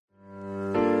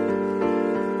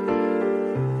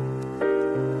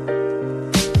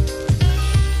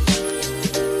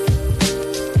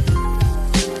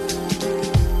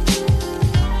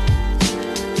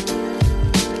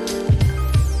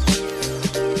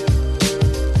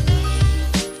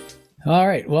All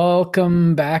right,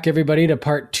 welcome back, everybody, to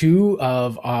part two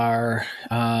of our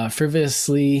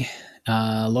frivolously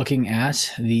looking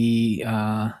at the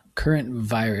current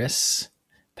virus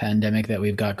pandemic that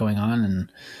we've got going on.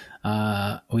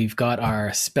 And we've got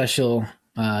our special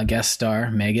guest star,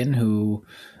 Megan, who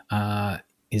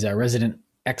is our resident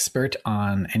expert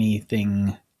on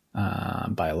anything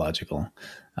biological.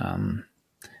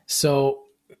 So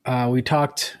we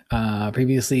talked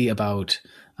previously about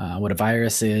what a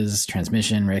virus is,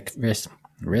 transmission,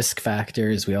 risk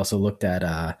factors. We also looked at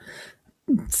a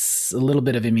little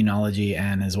bit of immunology,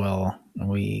 and as well,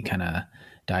 we kind of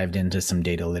dived into some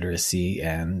data literacy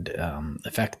and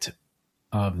effect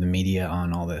of the media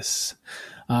on all this.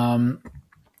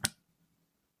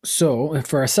 So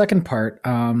for our second part,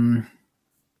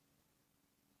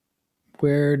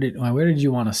 where did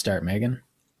you want to start, Megan?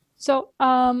 So,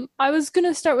 I was going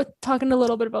to start with talking a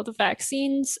little bit about the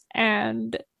vaccines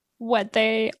and what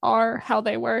they are, how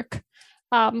they work.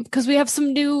 Because we have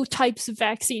some new types of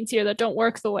vaccines here that don't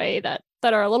work the way that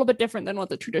are a little bit different than what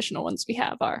the traditional ones we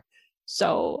have are.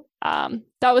 So,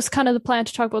 that was kind of the plan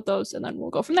to talk about those, and then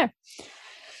we'll go from there.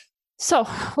 So,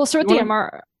 we'll start with the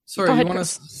MR. Sorry, you want to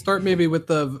start maybe with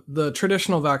the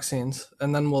traditional vaccines,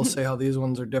 and then we'll say how these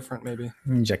ones are different, maybe.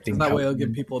 Injecting. That way it'll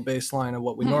give people a baseline of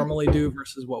what we normally do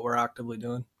versus what we're actively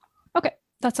doing. Okay,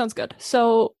 that sounds good.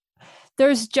 So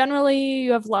there's generally,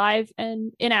 you have live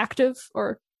and inactive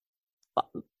or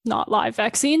not live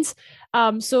vaccines.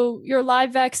 So your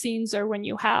live vaccines are when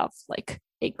you have like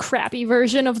a crappy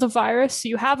version of the virus. So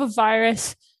you have a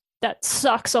virus that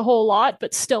sucks a whole lot,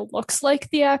 but still looks like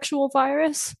the actual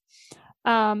virus.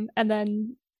 And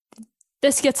then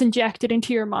this gets injected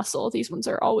into your muscle. These ones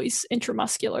are always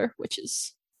intramuscular, which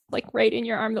is like right in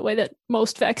your arm, the way that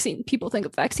most vaccine people think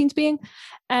of vaccines being.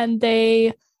 And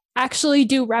they actually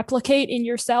do replicate in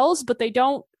your cells, but they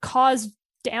don't cause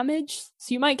damage.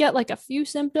 So you might get like a few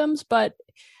symptoms, but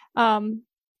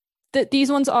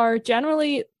these ones are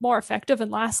generally more effective and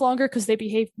last longer because they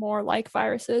behave more like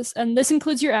viruses. And this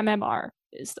includes your MMR,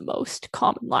 is the most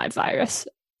common live virus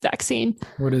vaccine.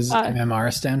 What does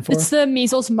MMR stand for? It's the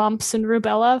measles, mumps, and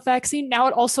rubella vaccine. Now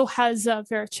it also has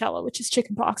varicella, which is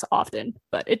chickenpox often,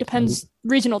 but it depends,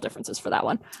 regional differences for that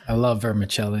one. I love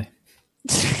vermicelli.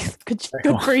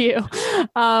 good for you.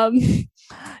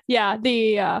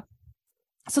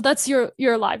 So that's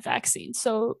your live vaccine.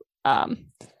 So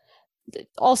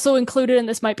also included in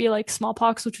this might be like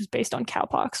smallpox, which was based on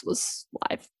cowpox, was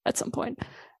live at some point.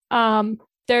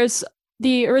 There's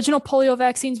the original polio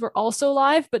vaccines were also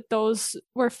live, but those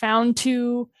were found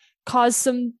to cause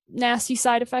some nasty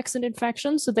side effects and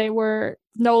infections, so they were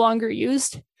no longer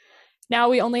used. Now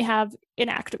we only have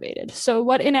inactivated. So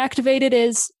what inactivated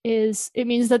is it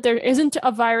means that there isn't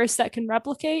a virus that can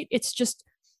replicate. It's just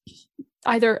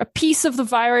either a piece of the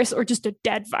virus or just a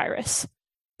dead virus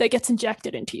that gets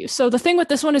injected into you. So the thing with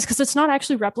this one is because it's not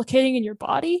actually replicating in your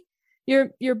body,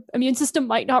 your immune system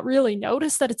might not really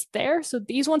notice that it's there. So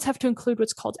these ones have to include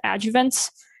what's called adjuvants.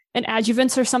 And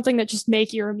adjuvants are something that just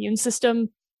make your immune system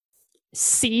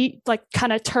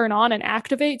kind of turn on and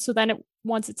activate. So then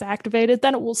once it's activated,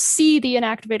 then it will see the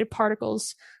inactivated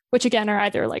particles, which again are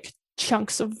either like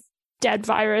chunks of dead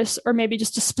virus or maybe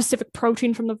just a specific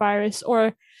protein from the virus,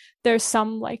 or there's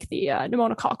some like the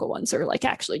pneumococcal ones are like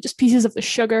actually just pieces of the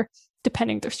sugar,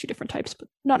 depending. There's two different types, but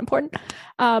not important.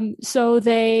 So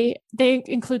they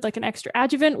include like an extra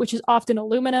adjuvant, which is often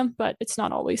aluminum, but it's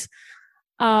not always.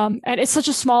 And it's such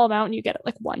a small amount, and you get it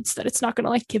like once, that it's not going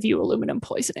to like give you aluminum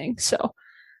poisoning. So,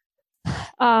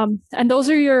 and those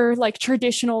are your like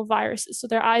traditional viruses. So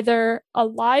they're either a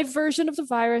live version of the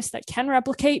virus that can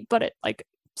replicate, but it like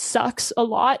sucks a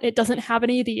lot. It doesn't have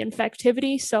any of the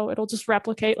infectivity, so it'll just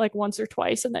replicate like once or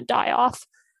twice and then die off.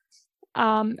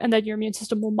 And then your immune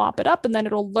system will mop it up, and then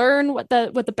it'll learn what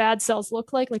the bad cells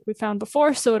look like we found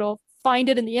before. So it'll find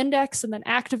it in the index and then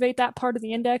activate that part of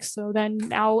the index. So then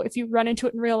now if you run into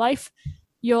it in real life,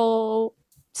 you'll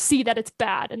see that it's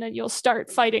bad, and then you'll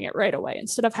start fighting it right away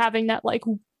instead of having that like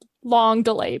long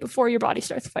delay before your body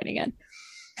starts fighting it.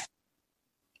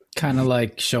 Kind of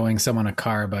like showing someone a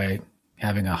car by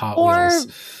having a Hot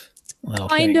Wheels little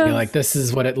thing. You're like, this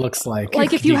is what it looks like.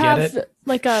 Like if you have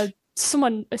like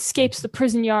someone escapes the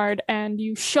prison yard and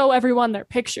you show everyone their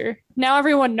picture, now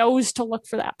everyone knows to look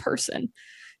for that person.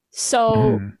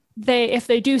 So if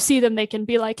they do see them, they can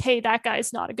be like, hey, that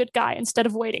guy's not a good guy, instead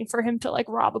of waiting for him to like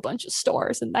rob a bunch of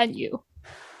stores, and then you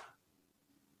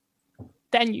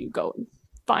go and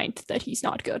find that he's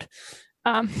not good.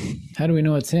 How do we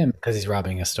know it's him? Because he's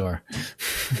robbing a store.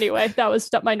 Anyway,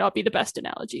 that might not be the best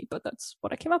analogy, but that's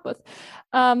what I came up with.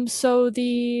 So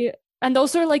the And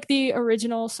those are like the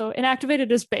original. So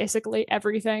inactivated is basically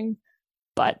everything,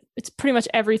 but it's pretty much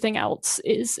everything else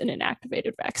is an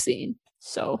inactivated vaccine.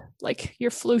 So like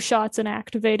your flu shot's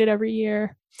inactivated every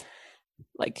year.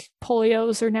 Like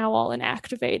polios are now all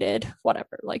inactivated,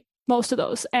 whatever, like most of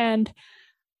those. And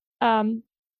then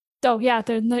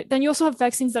you also have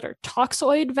vaccines that are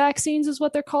toxoid vaccines is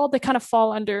what they're called. They kind of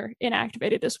fall under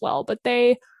inactivated as well, but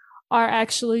they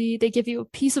give you a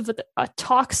piece of a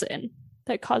toxin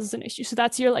that causes an issue. So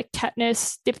that's your like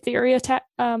tetanus, diphtheria,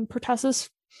 pertussis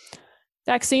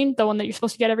vaccine, the one that you're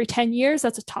supposed to get every 10 years.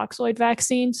 That's a toxoid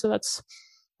vaccine. So that's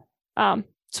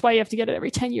why you have to get it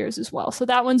every 10 years as well. So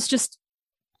that one's just,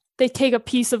 they take a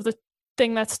piece of the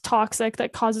thing that's toxic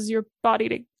that causes you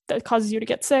to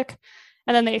get sick,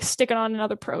 and then they stick it on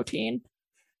another protein,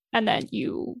 and then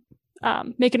you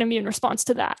make an immune response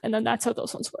to that, and then that's how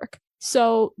those ones work.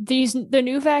 So the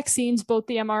new vaccines, both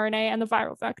the mRNA and the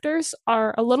viral vectors,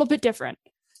 are a little bit different.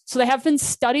 So they have been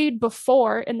studied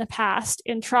before in the past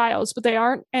in trials, but they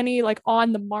aren't any like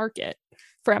on the market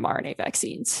for mRNA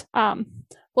vaccines.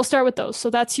 We'll start with those. So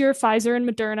that's your Pfizer and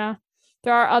Moderna.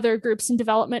 There are other groups in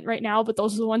development right now, but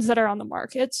those are the ones that are on the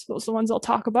market. So those are the ones I'll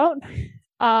talk about.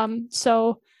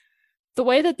 So the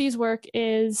way that these work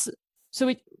is,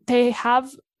 they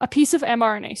have a piece of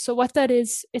mRNA. So what that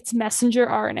is, it's messenger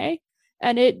RNA,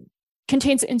 and it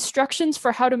contains instructions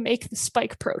for how to make the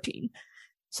spike protein.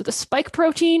 So the spike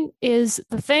protein is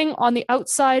the thing on the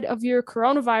outside of your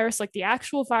coronavirus, like the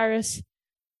actual virus,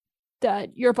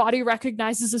 that your body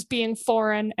recognizes as being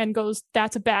foreign and goes,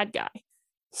 that's a bad guy.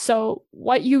 So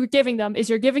what you're giving them is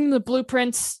you're giving them the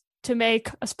blueprints to make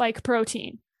a spike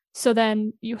protein. So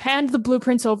then you hand the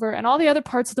blueprints over, and all the other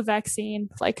parts of the vaccine,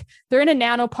 like they're in a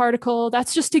nanoparticle,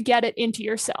 that's just to get it into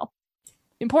your cell.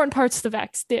 Important parts of the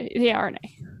RNA.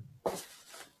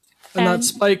 And that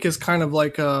spike is kind of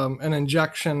like an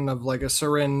injection of like a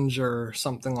syringe or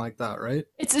something like that, right?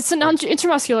 It's an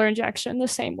intramuscular injection, the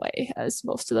same way as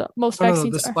most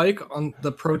vaccines. The spike on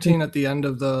the protein at the end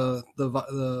of the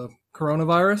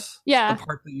coronavirus. Yeah, the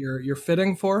part that you're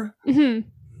fitting for. Mm-hmm.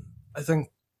 I think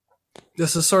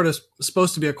this is sort of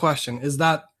supposed to be a question. Is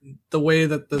that the way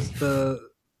that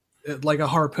like a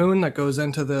harpoon that goes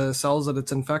into the cells that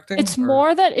it's infecting? It's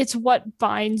more that it's what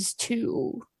binds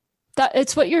to that.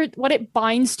 It's what it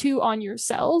binds to on your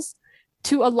cells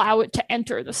to allow it to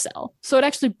enter the cell. So it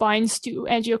actually binds to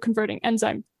angioconverting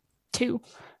enzyme 2,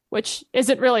 which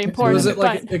isn't really important. So is it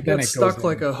like it gets stuck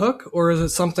like a hook, or is it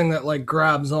something that like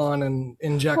grabs on and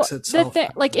injects itself?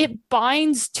 Like it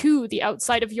binds to the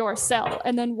outside of your cell,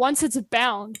 and then once it's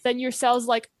bound, then your cell's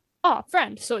like, oh,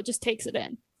 friend, so it just takes it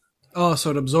in. Oh,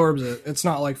 so it absorbs it. It's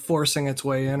not like forcing its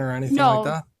way in or anything like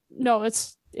that? No,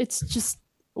 it's just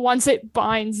once it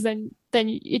binds, then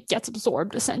it gets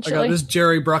absorbed, essentially. I got this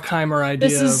Jerry Bruckheimer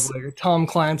idea of like a Tom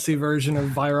Clancy version of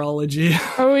virology.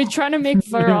 Are we trying to make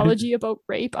virology about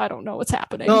rape? I don't know what's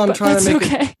happening. No, I'm trying to make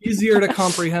it easier to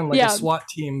comprehend, like a SWAT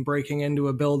team breaking into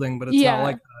a building, but it's not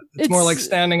like that. It's more like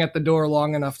standing at the door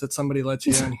long enough that somebody lets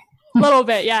you in. A little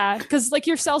bit, yeah. Because like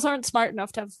your cells aren't smart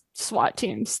enough to have SWAT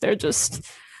teams. They're just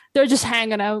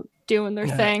hanging out, doing their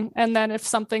thing, and then if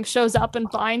something shows up and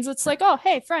binds, it's like, oh,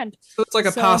 hey, friend. So it's like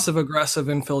a passive-aggressive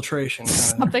infiltration.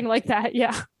 Something like that,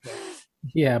 yeah.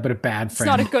 Yeah, but a bad friend.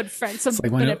 It's not a good friend. Some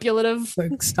like manipulative.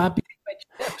 Like, stop eating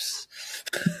my chips.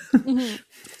 Mm-hmm.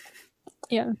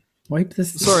 Yeah. Wipe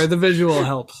this. Sorry, the visual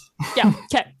helps. Yeah.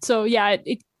 Okay. So yeah,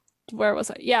 where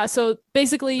was I? Yeah. So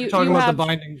basically, you're talking about the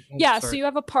binding. Yeah. So you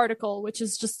have a particle, which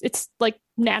is it's like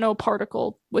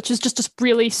nanoparticle, which is just a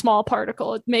really small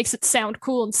particle. It makes it sound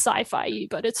cool and sci-fi,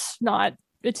 but it's not.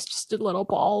 It's just a little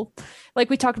ball. Like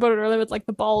we talked about it earlier with like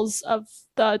the balls of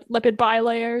the lipid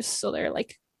bilayers. So they're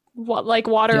like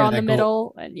water on the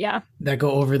middle, and that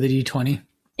go over the D20.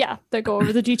 Yeah, that go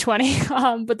over the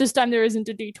D20. But this time there isn't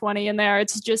a D20 in there.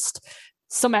 It's just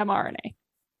some mRNA.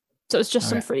 So it's just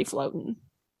some free floating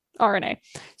RNA.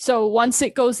 So once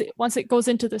it goes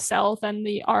into the cell, then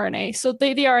the RNA. So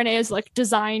the RNA is like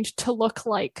designed to look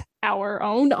like our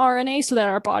own RNA, so that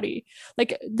our body,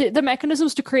 like the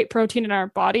mechanisms to create protein in our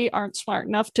body aren't smart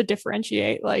enough to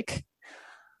differentiate. Like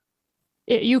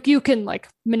you can like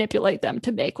manipulate them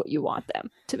to make what you want them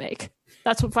to make.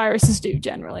 That's what viruses do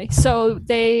generally. So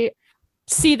they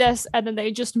see this and then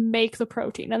they just make the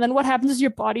protein. And then what happens is your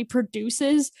body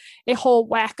produces a whole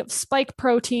whack of spike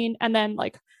protein and then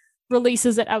like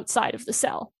releases it outside of the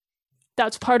cell.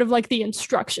 That's part of like the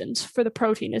instructions for the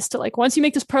protein, is to like, once you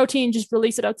make this protein, just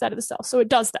release it outside of the cell. So it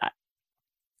does that.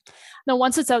 Now,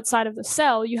 once it's outside of the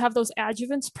cell, you have those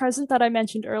adjuvants present that I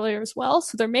mentioned earlier as well.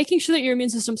 So they're making sure that your immune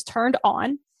system's turned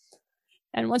on.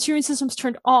 And once your immune system's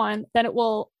turned on, then it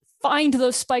will find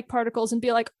those spike particles and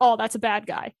be like, oh, that's a bad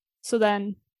guy. So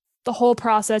then the whole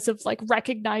process of like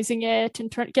recognizing it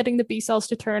and getting the B cells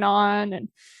to turn on and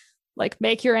like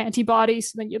make your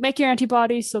antibodies. So then you make your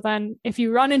antibodies. So then if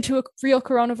you run into a real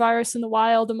coronavirus in the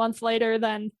wild a month later,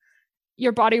 then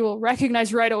your body will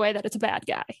recognize right away that it's a bad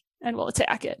guy and will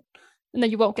attack it. And then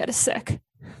you won't get as sick.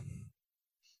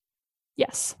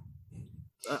 Yes.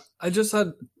 I just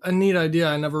had a neat idea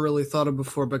I never really thought of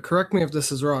before, but correct me if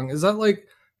this is wrong. Is that like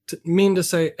mean to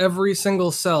say every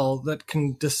single cell that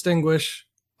can distinguish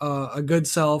a good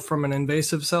cell from an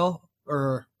invasive cell,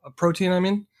 or a protein, I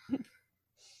mean?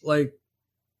 Like,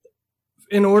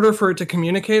 in order for it to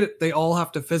communicate it, they all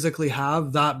have to physically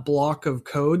have that block of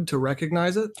code to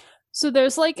recognize it? So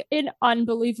there's like an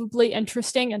unbelievably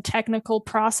interesting and technical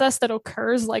process that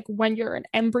occurs like when you're an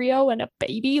embryo and a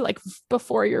baby, like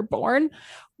before you're born,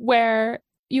 where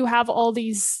you have all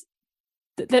these,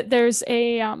 there's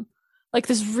a, like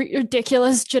this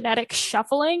ridiculous genetic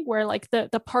shuffling where like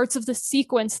the parts of the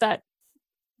sequence that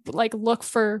like look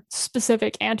for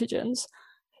specific antigens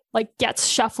like gets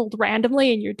shuffled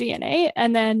randomly in your DNA.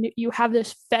 And then you have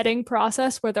this vetting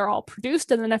process where they're all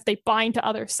produced. And then if they bind to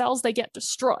other cells, they get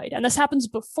destroyed. And this happens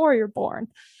before you're born.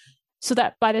 So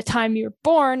that by the time you're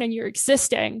born and you're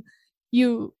existing,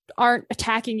 you aren't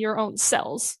attacking your own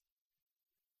cells.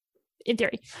 In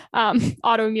theory,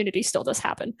 autoimmunity still does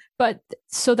happen, but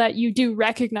so that you do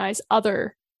recognize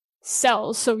other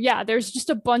cells. So yeah, there's just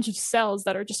a bunch of cells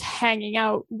that are just hanging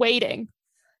out, waiting.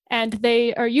 And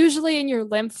they are usually in your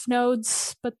lymph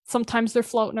nodes, but sometimes they're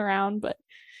floating around, but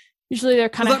usually they're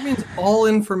kind of... So that means all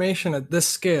information at this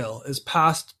scale is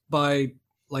passed by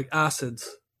like acids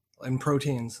and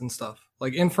proteins and stuff.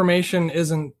 Like information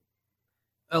isn't,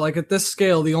 like at this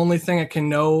scale, the only thing it can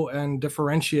know and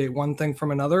differentiate one thing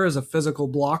from another is a physical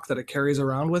block that it carries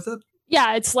around with it.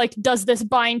 Yeah, it's like, does this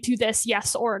bind to this,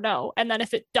 yes or no? And then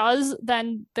if it does,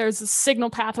 then there's a signal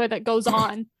pathway that goes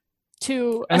on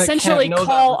to essentially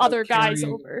call other guys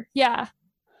over. Yeah.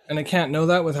 And it can't know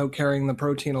that without carrying the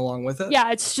protein along with it?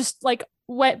 Yeah, it's just like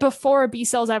before a B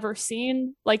cell's ever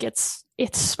seen, like it's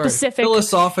specific.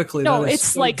 Philosophically, no, it's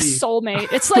so like deep.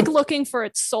 Soulmate. It's like looking for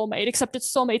its soulmate, except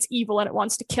its soulmate's evil and it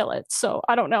wants to kill it. So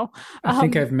I don't know. I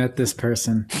think I've met this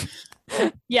person.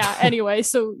 Yeah, anyway,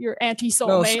 so your anti-soulmate.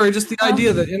 No, sorry, just the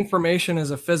idea that information is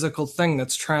a physical thing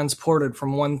that's transported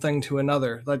from one thing to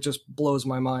another. That just blows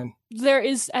my mind. There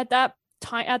is, at that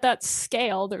time, at that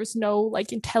scale, there's no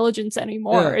like intelligence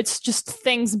anymore. Yeah. It's just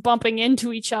things bumping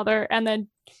into each other and then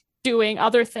doing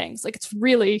other things. Like, it's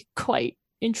really quite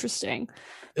interesting.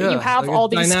 Yeah, you have like all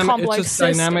these complex it's just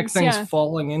systems. Dynamic things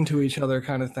falling into each other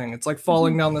kind of thing. It's like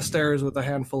falling down the stairs with a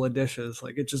handful of dishes.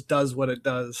 Like, it just does what it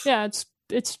does. Yeah,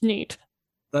 it's neat.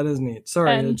 That is neat.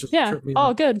 Sorry, it just tripped me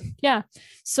up. Good. Yeah.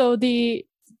 So the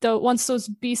once those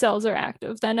B cells are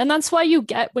active, then, and that's why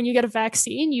when you get a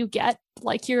vaccine, you get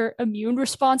like your immune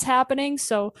response happening.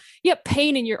 So you get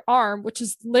pain in your arm, which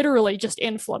is literally just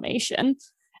inflammation.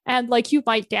 And like you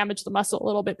might damage the muscle a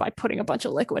little bit by putting a bunch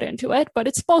of liquid into it, but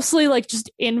it's mostly like just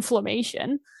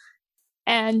inflammation.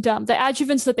 And the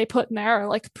adjuvants that they put in there are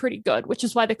like pretty good, which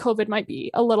is why the COVID might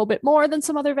be a little bit more than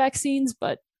some other vaccines,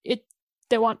 but it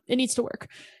needs to work.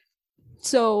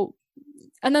 So,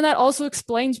 and then that also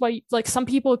explains why like some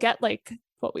people get like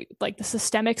the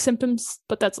systemic symptoms,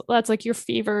 but that's like your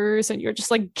fevers and your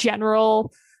just like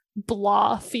general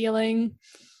blah feeling.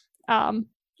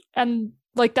 And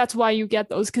like that's why you get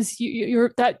those, because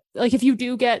you're that, like if you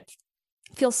do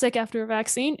feel sick after a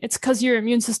vaccine, it's because your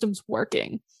immune system's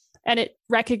working and it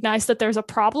recognized that there's a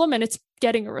problem and it's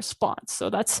getting a response. So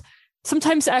that's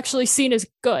sometimes actually seen as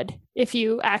good if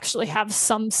you actually have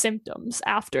some symptoms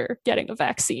after getting a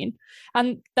vaccine.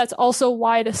 And that's also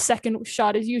why the second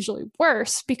shot is usually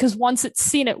worse, because once it's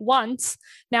seen it once,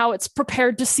 now it's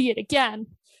prepared to see it again.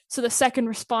 So the second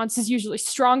response is usually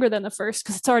stronger than the first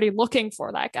because it's already looking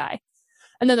for that guy.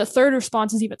 And then the third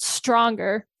response is even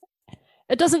stronger.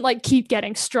 It doesn't like keep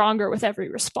getting stronger with every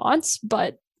response,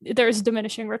 but there's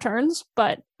diminishing returns.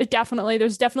 But there's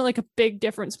definitely like a big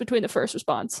difference between the first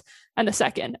response and the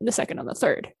second and the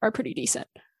third are pretty decent.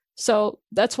 So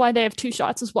that's why they have 2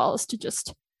 shots as well, is to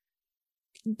just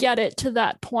get it to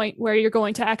that point where you're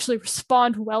going to actually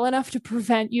respond well enough to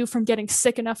prevent you from getting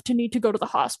sick enough to need to go to the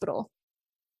hospital.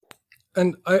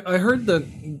 And I heard that,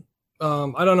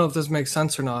 I don't know if this makes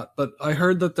sense or not, but I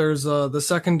heard that there's the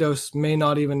second dose may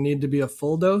not even need to be a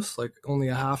full dose, like only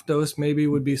a half dose maybe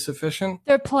would be sufficient.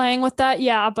 They're playing with that,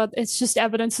 yeah, but it's just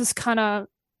evidence is kind of...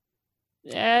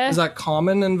 Is that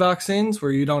common in vaccines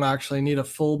where you don't actually need a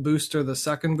full booster, the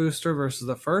second booster versus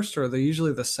the first, or are they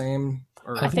usually the same?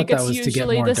 Or I think thought that it's was to get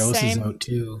usually more the doses same. out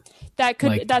too. That could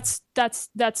Like-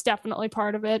 that's definitely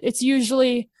part of it. It's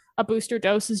usually a booster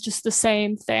dose is just the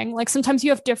same thing. Like sometimes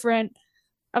you have different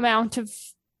amount of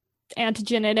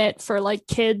antigen in it for like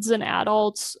kids and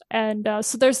adults, and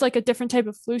so there's like a different type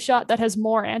of flu shot that has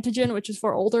more antigen, which is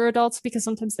for older adults, because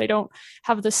sometimes they don't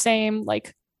have the same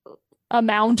like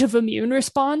amount of immune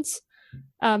response,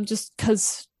 just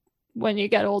because when you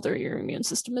get older your immune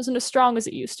system isn't as strong as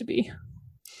it used to be.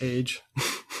 age.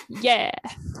 Yeah.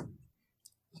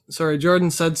 Sorry,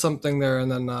 Jordan said something there,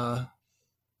 and then I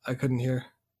couldn't hear.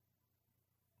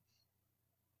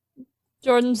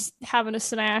 Jordan's having a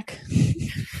snack.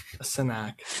 A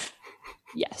snack.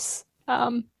 Yes.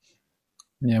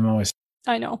 Yeah, I'm always.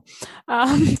 I know.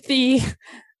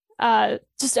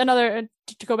 Just another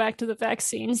to go back to the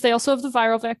vaccines. They also have the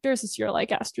viral vectors. It's your like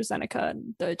AstraZeneca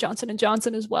and the Johnson and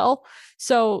Johnson as well.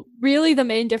 So really, the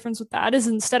main difference with that is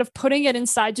instead of putting it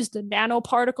inside just a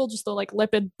nanoparticle, just the like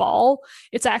lipid ball,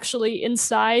 it's actually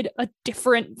inside a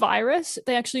different virus.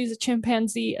 They actually use a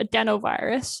chimpanzee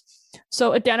adenovirus.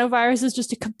 So adenovirus is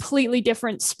just a completely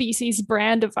different species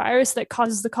brand of virus that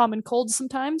causes the common cold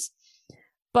sometimes.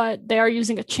 But they are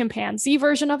using a chimpanzee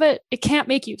version of it. It can't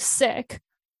make you sick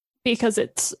because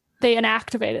they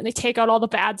inactivate it and they take out all the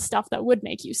bad stuff that would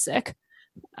make you sick.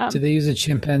 Do they use a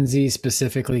chimpanzee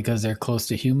specifically because they're close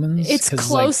to humans? It's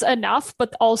close enough,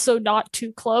 but also not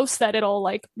too close that it'll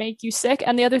like make you sick.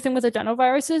 And the other thing with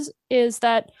adenoviruses is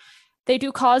that they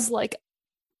do cause like,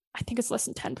 I think it's less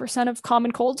than 10% of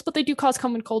common colds, but they do cause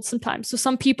common colds sometimes. So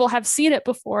some people have seen it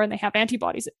before and they have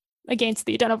antibodies against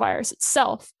the adenovirus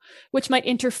itself, which might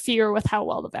interfere with how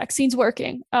well the vaccine's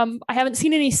working. I haven't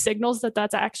seen any signals that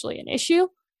that's actually an issue.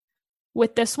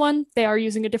 With this one, they are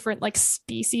using a different like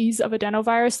species of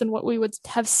adenovirus than what we would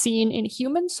have seen in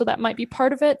humans. So that might be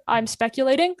part of it. I'm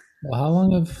speculating.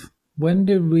 Well, when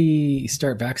did we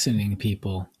start vaccinating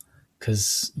people?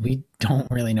 Because we don't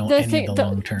really know any of the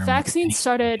long-term. Vaccines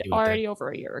started already over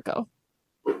a year ago.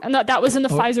 And that was in the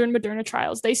Pfizer and Moderna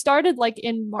trials. They started like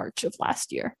in March of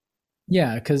last year.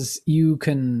 Yeah, because you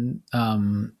can.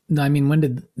 No, I mean, when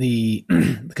did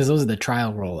because those are the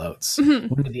trial rollouts.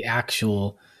 Mm-hmm. When did the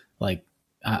actual like?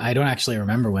 I don't actually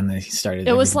remember when they started.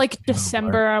 It was like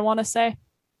December, I want to say.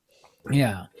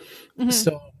 Yeah. Mm-hmm.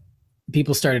 So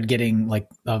people started getting like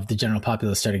of the general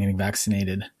populace started getting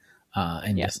vaccinated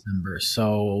in December.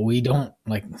 So we don't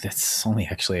like that's only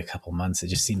actually a couple months. It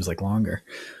just seems like longer.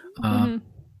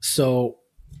 So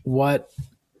what?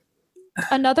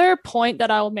 Another point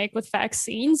that I'll make with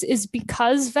vaccines is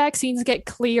because vaccines get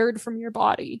cleared from your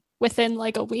body within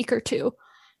like a week or two,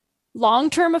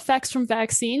 long-term effects from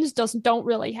vaccines don't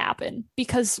really happen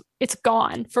because it's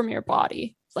gone from your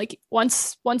body. Like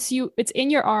once it's in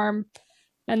your arm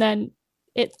and then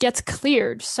it gets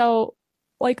cleared. So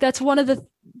like that's one of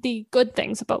the good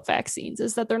things about vaccines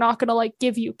is that they're not going to like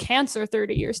give you cancer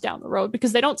 30 years down the road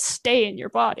because they don't stay in your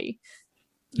body.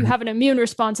 You have an immune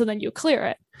response and then you clear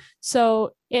it.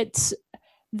 So it's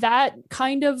that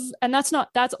kind of, and that's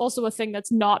also a thing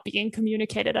that's not being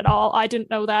communicated at all. I didn't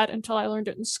know that until I learned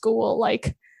it in school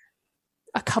like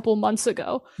a couple months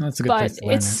ago. That's a good but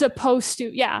it's supposed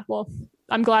to, yeah, well,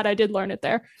 I'm glad I did learn it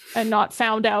there and not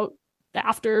found out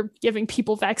after giving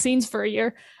people vaccines for a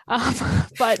year.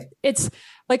 But it's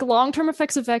like long-term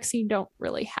effects of vaccine don't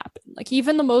really happen. Like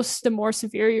even the more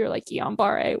severe, you're like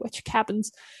Guillain-Barré, which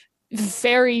happens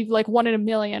very like 1 in a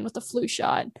million with the flu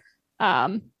shot.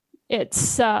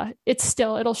 It's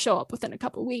still, it'll show up within a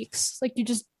couple of weeks. Like you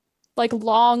just like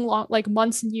long, like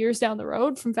months and years down the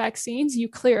road from vaccines, you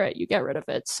clear it, you get rid of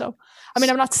it. So, I mean,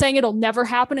 I'm not saying it'll never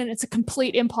happen and it's a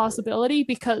complete impossibility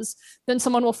because then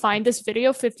someone will find this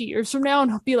video 50 years from now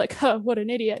and be like, huh, what an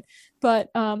idiot.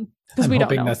 But, because we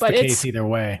don't know, that's but the case either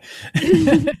way.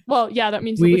 Well, yeah, that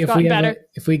means we've gotten better.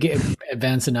 If we get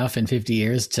advanced enough in 50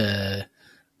 years to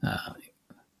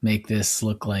make this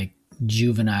look like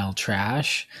juvenile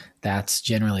trash, that's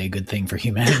generally a good thing for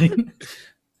humanity.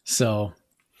 So,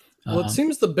 well, it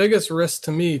seems the biggest risk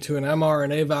to me to an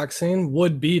mRNA vaccine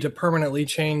would be to permanently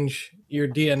change your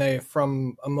DNA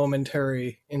from a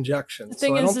momentary injection.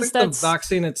 So I don't think the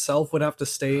vaccine itself would have to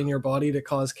stay in your body to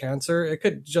cause cancer. It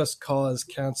could just cause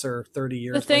cancer 30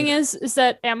 years later. The thing is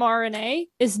that mRNA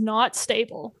is not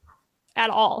stable at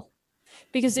all.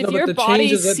 Because if your body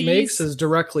changes it makes is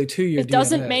directly to your DNA. It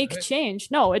doesn't make change.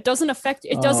 No, it doesn't affect.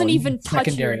 It doesn't even touch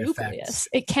your nucleus. Effects.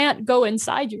 It can't go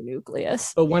inside your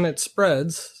nucleus. But when it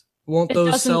spreads, won't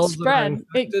those cells spread?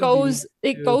 It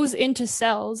goes into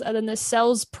cells, and then the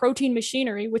cell's protein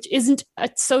machinery, which isn't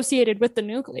associated with the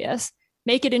nucleus,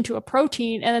 make it into a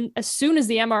protein, and then as soon as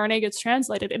the mRNA gets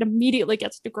translated, it immediately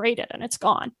gets degraded and it's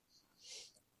gone.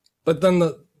 But then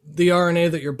the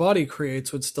RNA that your body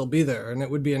creates would still be there, and it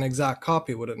would be an exact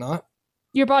copy, would it not?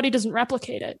 Your body doesn't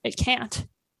replicate it. It can't.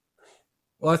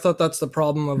 Well, I thought that's the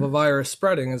problem of a virus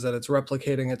spreading, is that it's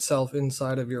replicating itself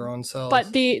inside of your own cells.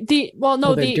 But the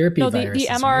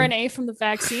mRNA from the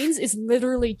vaccines is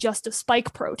literally just a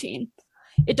spike protein.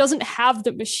 It doesn't have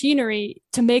the machinery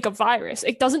to make a virus.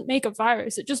 It doesn't make a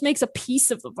virus. It just makes a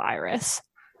piece of the virus.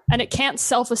 And it can't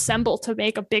self-assemble to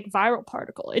make a big viral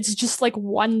particle. It's just like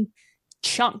one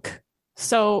chunk.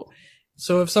 So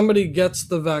if somebody gets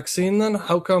the vaccine, then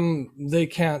how come they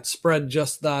can't spread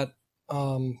just that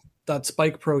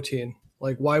spike protein?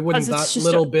 Like, why wouldn't that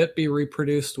little bit be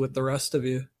reproduced with the rest of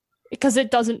you? Because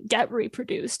it doesn't get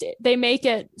reproduced. They make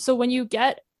it so when you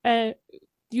get the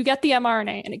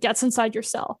mRNA and it gets inside your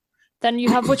cell, then you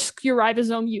have your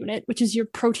ribosome unit, which is your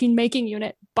protein making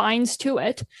unit, binds to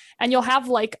it, and you'll have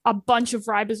like a bunch of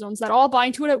ribosomes that all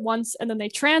bind to it at once, and then they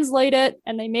translate it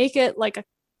and they make it like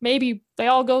maybe they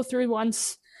all go through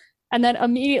once, and then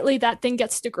immediately that thing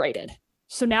gets degraded.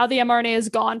 So now the mRNA is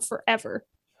gone forever.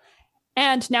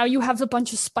 And now you have a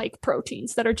bunch of spike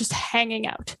proteins that are just hanging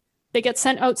out. They get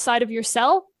sent outside of your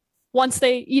cell. Once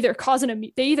they either cause an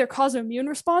immune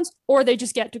response or they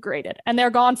just get degraded, and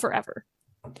they're gone forever.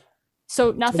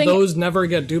 So nothing. So those never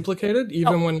get duplicated,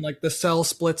 even when like the cell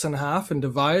splits in half and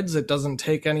divides. It doesn't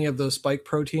take any of those spike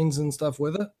proteins and stuff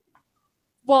with it.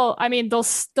 Well, I mean, they'll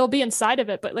still be inside of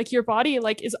it, but like your body,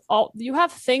 like you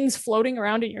have things floating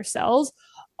around in your cells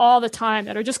all the time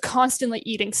that are just constantly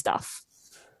eating stuff.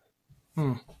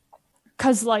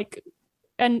 Cause like,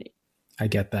 and I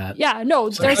get that. Yeah, no,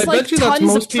 there's I like bet you tons that's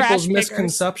most of trash people's pickers.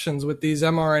 misconceptions with these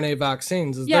mRNA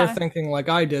vaccines is they're thinking like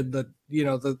I did that, you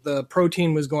know, the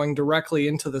protein was going directly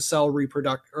into the cell or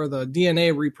the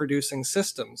DNA reproducing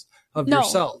systems of your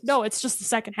cells. No, it's just the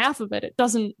second half of it. It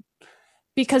doesn't,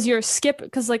 because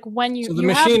because like when you so the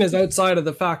machine is outside of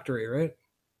the factory, right?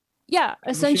 Yeah,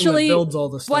 the essentially builds all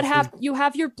the stuff you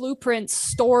have your blueprints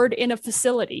stored in a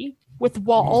facility with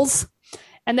walls,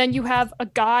 and then you have a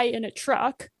guy in a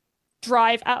truck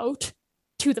drive out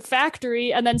to the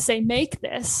factory and then say, make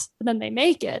this, and then they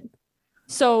make it.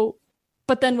 So,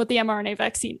 but then what the mRNA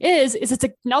vaccine is it's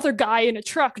another guy in a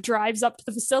truck drives up to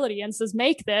the facility and says,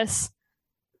 make this.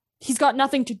 He's got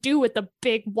nothing to do with the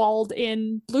big walled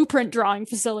in blueprint drawing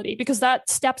facility because that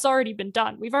step's already been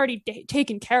done. We've already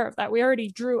taken care of that. We already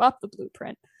drew up the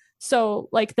blueprint. So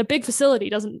like the big facility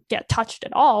doesn't get touched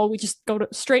at all. We just go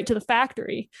straight to the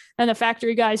factory, and the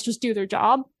factory guys just do their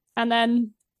job. And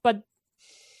then, but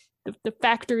the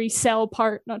factory cell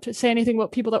part, not to say anything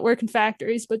about people that work in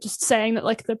factories, but just saying that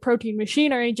like the protein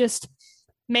machinery just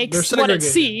makes what it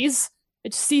sees.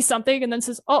 It sees something and then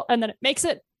says, oh, and then it makes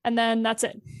it, and then that's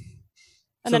it.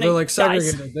 And so they're like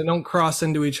segregated. They don't cross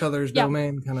into each other's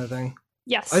domain kind of thing.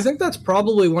 Yes. I think that's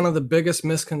probably one of the biggest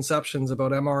misconceptions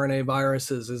about mRNA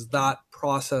viruses is that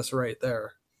process right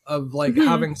there of like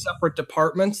having separate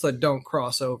departments that don't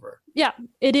cross over. Yeah,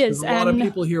 it is. A lot of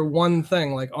people hear one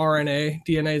thing like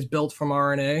DNA is built from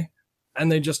RNA,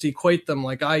 and they just equate them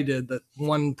like I did, that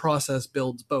one process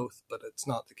builds both, but it's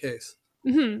not the case.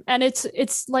 And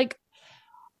it's like,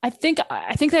 I think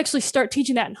they actually start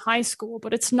teaching that in high school,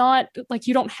 but it's not like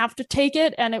you don't have to take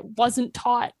it, and it wasn't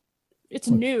taught. It's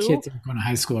new. Kids are going to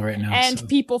high school right now, and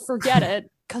people forget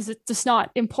it because it's just not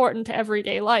important to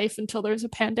everyday life until there's a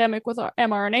pandemic with our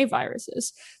mRNA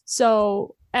viruses.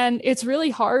 So, and it's really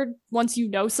hard once you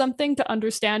know something to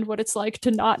understand what it's like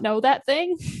to not know that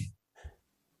thing.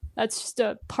 That's just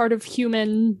a part of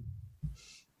human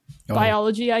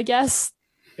biology, I guess.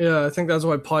 Yeah, I think that's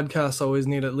why podcasts always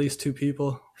need at least two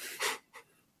people.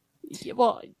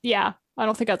 Well, yeah. I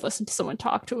don't think I'd listen to someone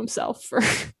talk to himself for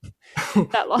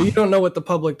that long. You don't know what the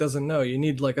public doesn't know. You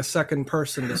need like a second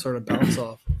person to sort of bounce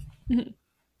off.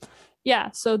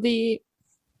 Yeah, so the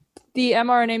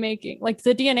mRNA making, like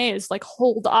the DNA is like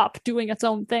holed up doing its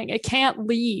own thing. It can't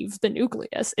leave the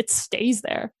nucleus. It stays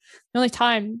there. The only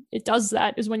time it does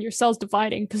that is when your cell's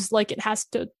dividing, because like it has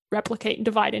to replicate and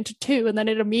divide into two, and then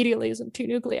it immediately is in two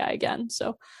nuclei again.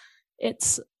 So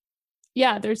it's,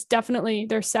 yeah, they're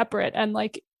separate, and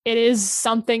like it is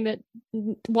something that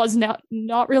was not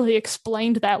really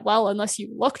explained that well unless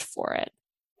you looked for it.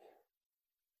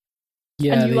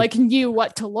 Yeah, and you knew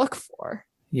what to look for.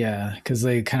 Yeah, because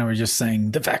they kind of were just saying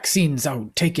the vaccine's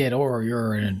out, take it, or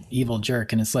you're an evil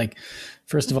jerk. And it's like,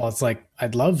 first of all, it's like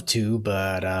I'd love to,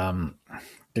 but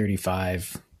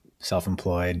 35,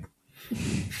 self-employed,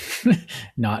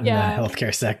 not in the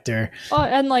healthcare sector. Oh,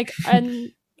 and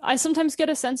I sometimes get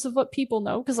a sense of what people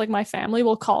know, because like my family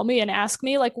will call me and ask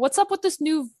me like, what's up with this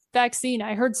new vaccine?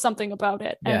 I heard something about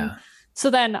it. And so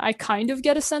then I kind of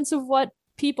get a sense of what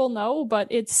people know, but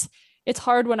it's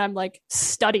hard when I'm like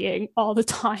studying all the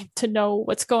time to know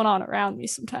what's going on around me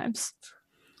sometimes.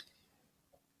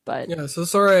 But yeah, so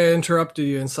sorry I interrupted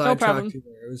you and sidetracked you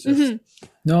there. It was just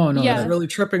No, it's really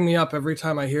tripping me up every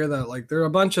time I hear that. Like there are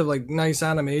a bunch of like nice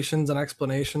animations and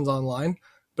explanations online,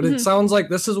 but it sounds like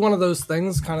this is one of those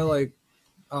things, kind of like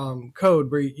code,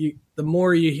 where the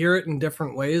more you hear it in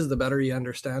different ways, the better you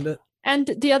understand it. And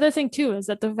the other thing too is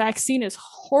that the vaccine is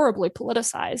horribly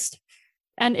politicized,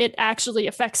 and it actually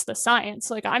affects the science.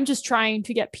 Like I'm just trying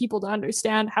to get people to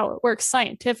understand how it works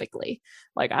scientifically.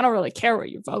 Like I don't really care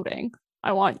what you're voting.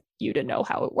 I want you to know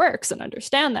how it works and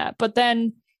understand that. But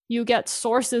then you get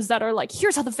sources that are like,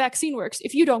 here's how the vaccine works.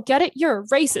 If you don't get it, you're a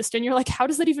racist. And you're like, how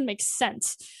does that even make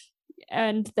sense?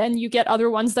 And then you get other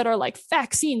ones that are like,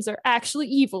 vaccines are actually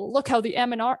evil. Look how the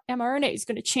mRNA is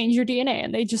going to change your DNA.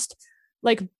 And they just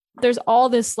like, there's all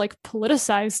this like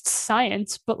politicized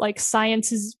science, but like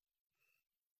science is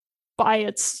by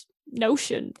its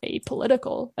notion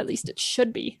apolitical. At least it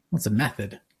should be. What's a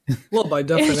method? Well, by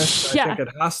definition, I think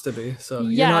it has to be. So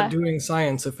you're not doing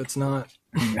science if it's not.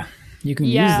 You can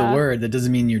use the word. That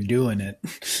doesn't mean you're doing it.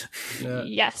 Yeah.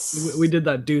 Yes. We did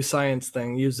that do science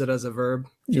thing. Use it as a verb.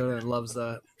 Jonah loves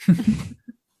that.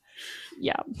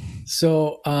 Yeah.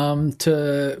 So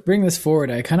to bring this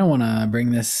forward, I kind of want to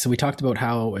bring this. So we talked about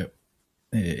how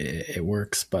it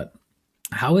works, but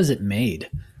how is it made?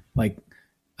 Like,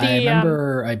 I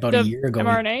remember about a year ago,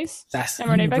 mRNAs?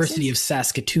 University of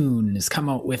Saskatoon has come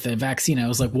out with a vaccine. I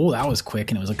was like, whoa, that was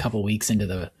quick. And it was a couple weeks into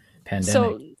the pandemic.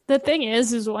 So the thing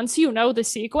is once you know the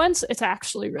sequence, it's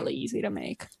actually really easy to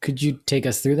make. Could you take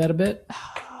us through that a bit?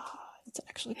 It's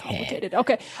actually complicated.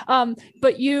 Okay.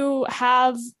 But you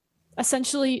have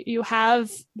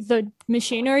the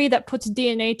machinery that puts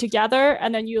DNA together,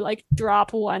 and then you like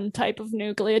drop one type of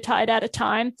nucleotide at a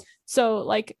time. So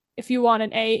like, if you want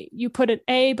an A, you put an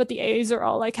A, but the A's are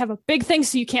all like have a big thing,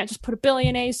 so you can't just put a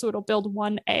billion A's, so it'll build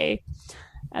one A,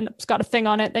 and it's got a thing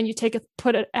on it. Then you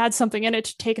add something in it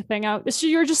to take a thing out. So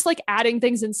you're just like adding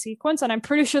things in sequence, and I'm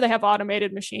pretty sure they have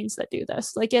automated machines that do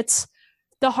this. Like it's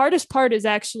the hardest part is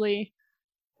actually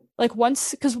like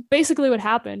because basically what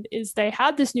happened is they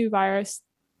had this new virus,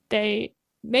 they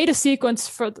made a sequence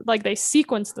they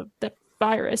sequenced the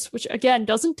virus, which again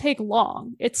doesn't take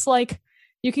long. It's like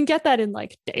you can get that in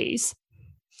like days.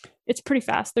 It's pretty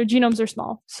fast. Their genomes are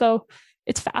small, so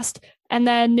it's fast. And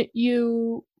then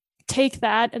you take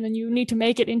that, and then you need to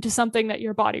make it into something that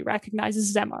your body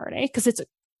recognizes as mRNA, because so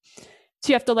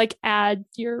you have to like add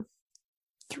your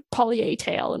poly A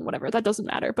tail and whatever. That doesn't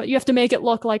matter, but you have to make it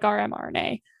look like our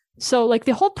mRNA. So like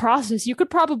the whole process, you could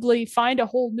probably find a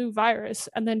whole new virus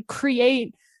and then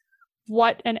create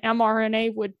what an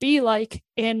mRNA would be like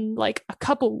in like a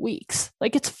couple weeks.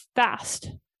 Like it's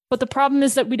fast. But the problem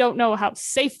is that we don't know how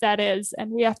safe that is,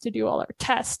 and we have to do all our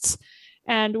tests,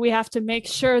 and we have to make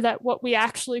sure that what we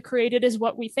actually created is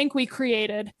what we think we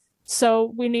created.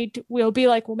 So we'll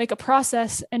make a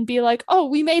process and be like, oh,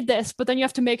 we made this, but then you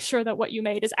have to make sure that what you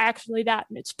made is actually that,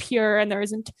 and it's pure, and there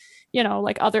isn't,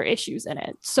 like other issues in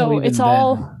it. So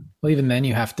even then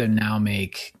you have to now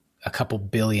make a couple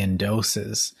billion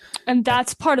doses. And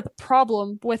that's part of the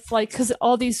problem with like, because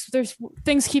there's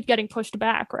things keep getting pushed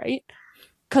back, right?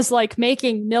 Because like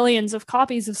making millions of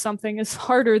copies of something is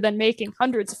harder than making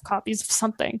hundreds of copies of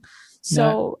something.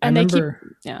 So, I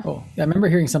remember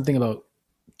hearing something about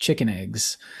chicken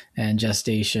eggs and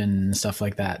gestation and stuff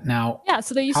like that. Now,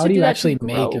 so they used how to do you that actually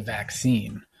make a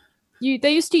vaccine?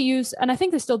 They used to use, and I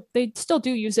think they still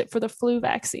do use it for the flu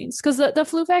vaccines, because the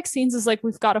flu vaccines is like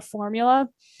we've got a formula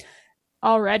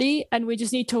already, and we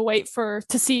just need to wait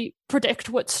to predict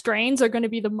what strains are going to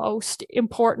be the most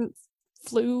important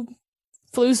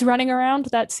flus running around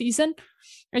that season,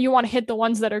 and you want to hit the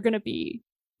ones that are going to be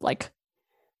like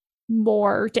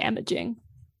more damaging,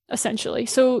 essentially.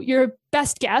 So your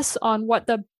best guess on what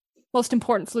the most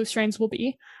important flu strains will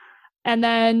be, and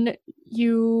then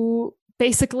you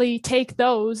basically take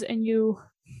those and you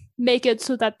make it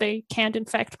so that they can't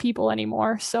infect people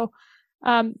anymore. So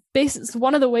basically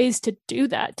one of the ways to do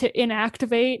that, to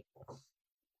inactivate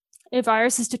a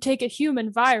virus, is to take a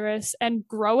human virus and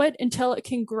grow it until it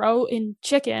can grow in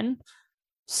chicken.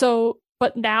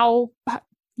 But now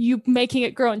you making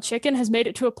it grow in chicken has made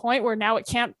it to a point where now it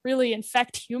can't really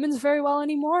infect humans very well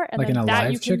anymore. And like in a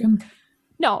live chicken?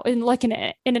 No, in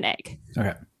an egg.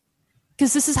 Okay.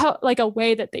 Because this is how like a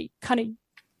way that they kind of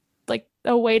like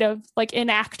a way to like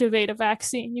inactivate a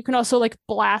vaccine. You can also like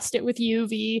blast it with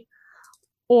UV,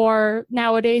 or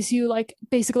nowadays you like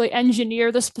basically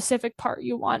engineer the specific part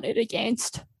you want it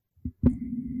against.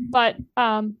 But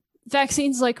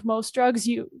vaccines, like most drugs,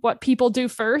 what people do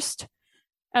first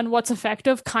and what's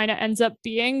effective kind of ends up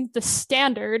being the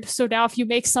standard. So now if you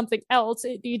make something else,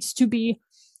 it needs to be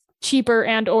cheaper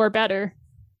and or better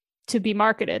to be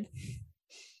marketed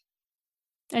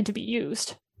and to be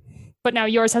used. But now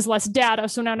yours has less data,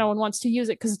 so now no one wants to use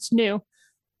it because it's new.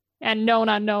 And known,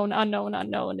 unknown, unknown,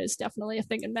 unknown is definitely a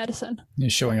thing in medicine. You're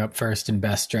showing up first and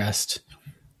best dressed.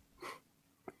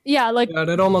 Yeah, like Yeah, and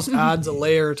it almost adds a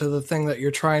layer to the thing that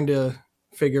you're trying to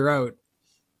figure out,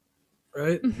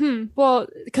 right? Well,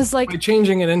 because like by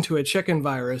changing it into a chicken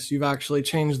virus, you've actually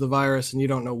changed the virus, and you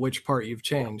don't know which part you've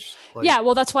changed. Like, yeah,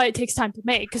 well, that's why it takes time to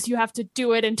make, because you have to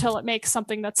do it until it makes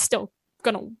something that's still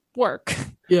gonna work.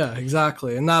 yeah,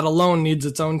 exactly, and that alone needs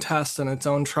its own tests and its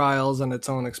own trials and its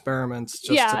own experiments.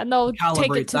 Just Yeah, to and they'll calibrate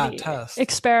take it to that the test.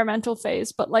 experimental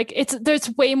phase, but like there's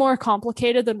way more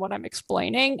complicated than what I'm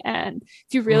explaining. And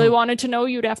if you really wanted to know,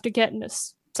 you'd have to get into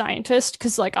scientist,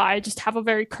 because like I just have a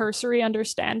very cursory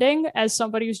understanding as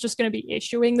somebody who's just going to be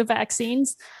issuing the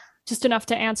vaccines, just enough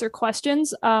to answer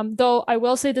questions. Though I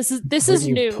will say this Where is do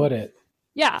you new. put it?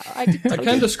 Yeah, I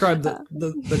can describe the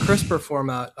CRISPR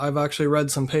format. I've actually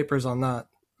read some papers on that.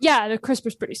 Yeah, the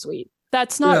CRISPR's pretty sweet.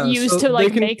 That's not used to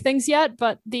like make things yet,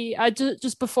 but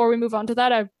just before we move on to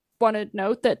that, I want to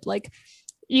note that like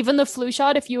even the flu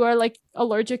shot, if you are like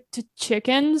allergic to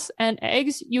chickens and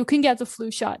eggs, you can get the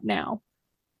flu shot now.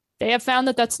 They have found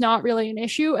that that's not really an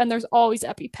issue, and there's always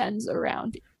EpiPens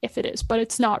around if it is, but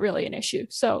it's not really an issue.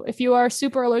 So if you are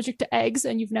super allergic to eggs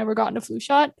and you've never gotten a flu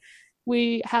shot,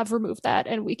 we have removed that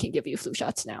and we can give you flu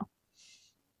shots now.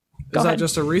 Is that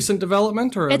just a recent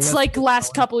development, or it's like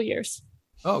last couple of years?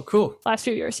 Oh, cool. Last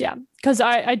few years, yeah. Because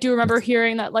I do remember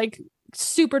hearing that like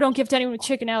super don't give to anyone with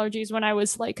chicken allergies. When I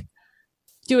was like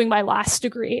doing my last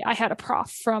degree, I had a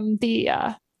prof from the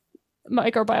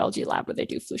microbiology lab where they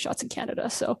do flu shots in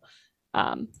Canada. So,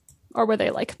 or where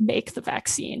they like make the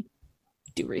vaccine,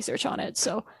 do research on it.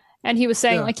 So, and he was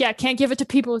saying like, yeah, can't give it to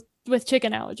people with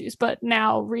chicken allergies. But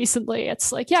now recently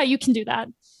it's like, yeah, you can do that.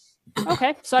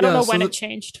 Okay. So I don't know when it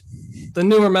changed. The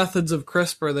newer methods of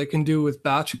CRISPR, they can do with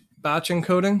batch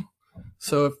encoding.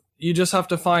 So if you just have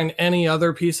to find any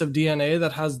other piece of DNA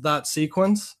that has that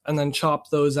sequence and then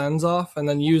chop those ends off and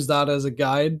then use that as a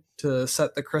guide to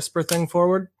set the CRISPR thing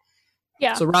forward.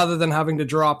 Yeah. So rather than having to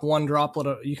drop one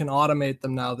droplet, you can automate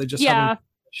them now. They just have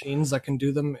machines that can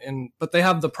do them but they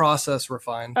have the process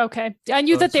refined. Okay. I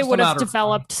knew that they would have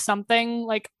developed something.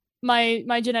 Like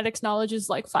my genetics knowledge is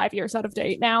like 5 years out of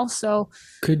date now. So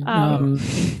could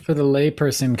for the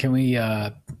layperson, can we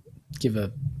give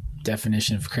a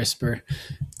definition of CRISPR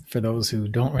for those who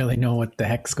don't really know what the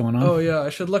heck's going on? Oh yeah, I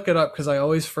should look it up because I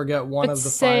always forget one of the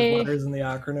 5 letters in the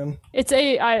acronym. It's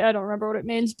I don't remember what it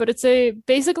means, but it's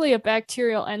basically a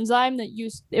bacterial enzyme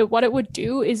that what it would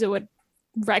do is it would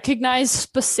recognize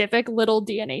specific little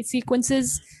DNA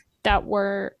sequences that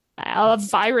were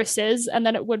viruses, and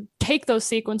then it would take those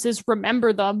sequences,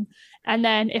 remember them, and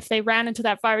then if they ran into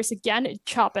that virus again, it'd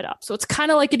chop it up. So it's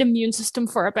kind of like an immune system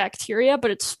for a bacteria,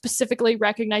 but it's specifically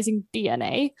recognizing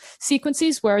DNA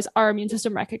sequences, whereas our immune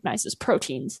system recognizes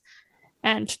proteins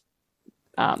and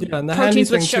and the proteins handy with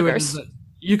thing sugars. Too is that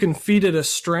you can feed it a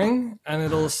string, and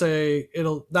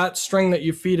that string that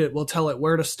you feed it will tell it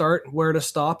where to start, where to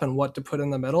stop, and what to put in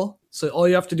the middle. So all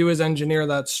you have to do is engineer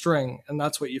that string, and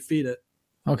that's what you feed it.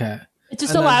 Okay. It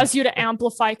just allows you to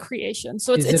amplify creation.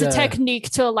 So it's a technique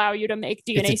to allow you to make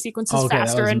DNA sequences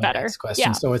faster and better.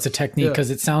 Yeah. So it's a technique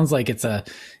because it sounds like it's a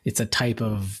type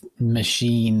of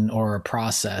machine or a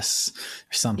process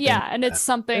or something. Yeah, and it's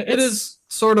something. It is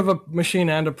sort of a machine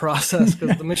and a process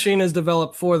because the machine is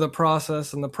developed for the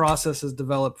process, and the process is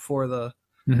developed for the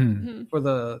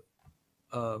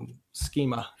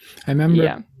schema. I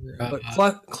remember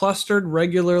clustered,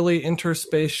 regularly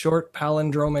interspaced, short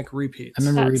palindromic repeats. I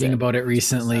remember reading about it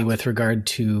recently with regard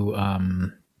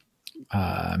to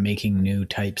making new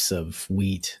types of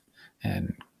wheat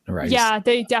and rice. Yeah,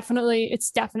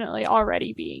 it's definitely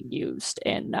already being used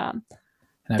in.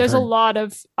 There's a lot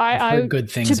of I've heard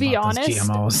good things to be about honest.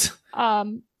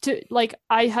 GMOs.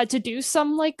 I had to do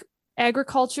some like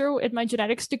agriculture in my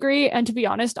genetics degree, and to be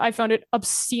honest, I found it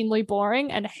obscenely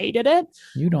boring and hated it.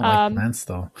 You don't like plants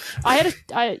though.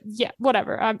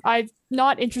 Whatever. I'm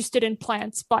not interested in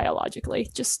plants biologically,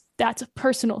 just that's a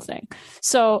personal thing.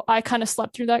 So I kind of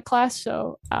slept through that class.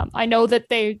 So I know that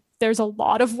there's a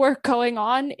lot of work going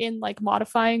on in like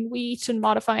modifying wheat and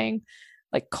modifying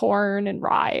like corn and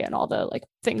rye and all the like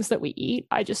things that we eat.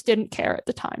 I just didn't care at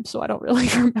the time, so I don't really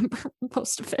remember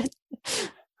most of it.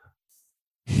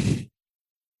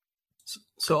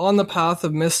 So on the path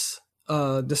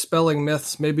of dispelling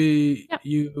myths, maybe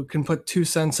you can put 2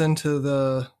 cents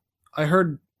into I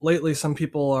heard lately some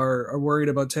people are worried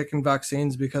about taking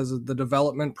vaccines because of the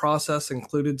development process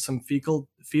included some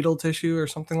fetal tissue or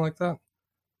something like that.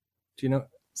 Do you know?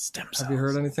 Stem cells. Have you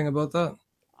heard anything about that?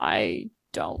 I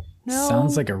don't know.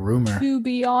 Sounds like a rumor. To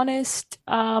be honest,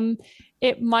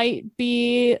 it might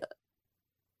be.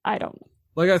 I don't know.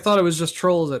 Like, I thought it was just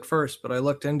trolls at first, but I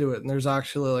looked into it, and there's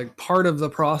actually like part of the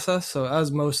process. So,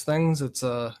 as most things, it's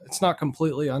not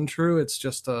completely untrue. It's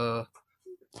just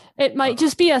It might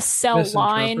just be a cell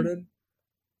line.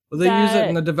 Well, they use it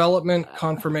in the development,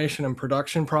 confirmation, and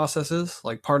production processes,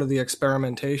 like part of the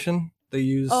experimentation. They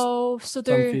use some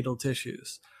fetal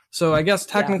tissues. So I guess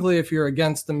technically, if you're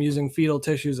against them using fetal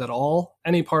tissues at all,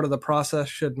 any part of the process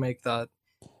should make that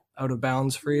out of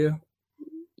bounds for you.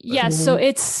 Yes,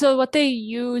 so what they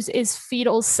use is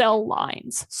fetal cell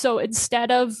lines. So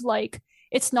instead of like,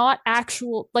 it's not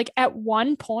actual, like at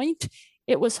one point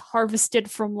it was harvested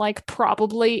from like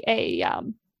probably a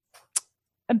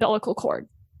umbilical cord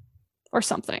or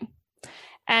something.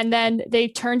 And then they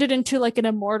turned it into like an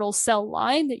immortal cell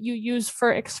line that you use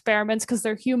for experiments because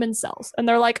they're human cells and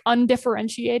they're like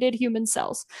undifferentiated human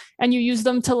cells. And you use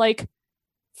them to like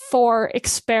for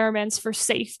experiments for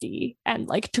safety and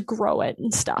like to grow it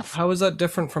and stuff. How is that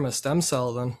different from a stem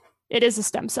cell then? It is a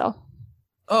stem cell.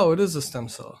 Oh, it is a stem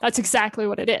cell. That's exactly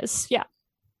what it is. Yeah.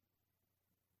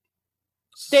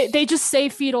 They just say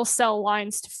fetal cell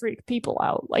lines to freak people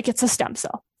out. Like it's a stem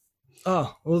cell.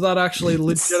 Oh, well, that actually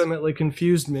legitimately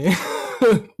confused me.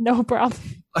 No problem.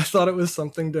 I thought it was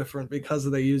something different because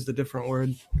they used a different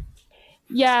word.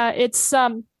 Yeah, it's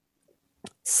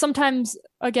sometimes,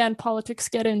 again, politics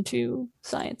get into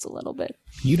science a little bit.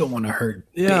 You don't want to hurt.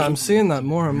 Yeah, I'm seeing that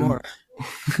more and more.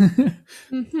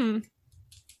 Mm-hmm.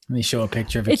 Let me show a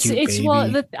picture of a cute baby.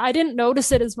 Well, I didn't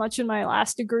notice it as much in my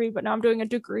last degree, but now I'm doing a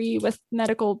degree with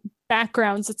medical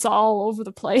backgrounds. It's all over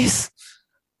the place.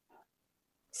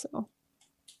 So,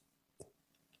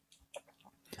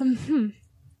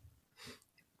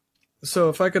 So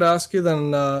if I could ask you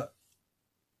then,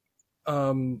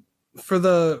 for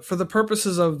the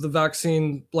purposes of the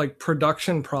vaccine like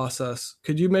production process,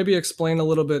 could you maybe explain a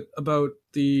little bit about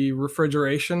the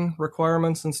refrigeration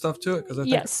requirements and stuff to it? Because I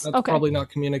think that's probably not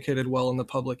communicated well in the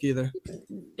public either.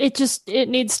 It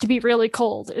needs to be really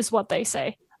cold, is what they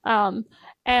say.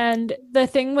 And the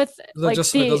thing with like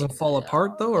just so it doesn't fall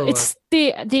apart though, or it's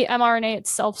what? the mRNA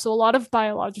itself. So a lot of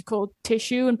biological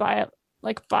tissue and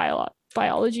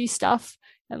biology stuff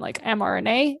and like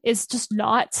mRNA is just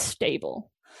not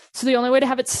stable. So the only way to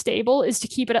have it stable is to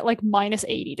keep it at like minus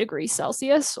 80 degrees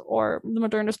Celsius, or the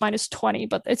Moderna's minus 20.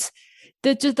 But it's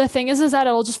the thing is that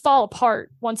it'll just fall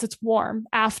apart once it's warm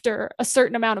after a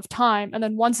certain amount of time. And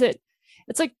then once it's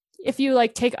like if you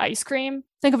like take ice cream,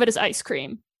 think of it as ice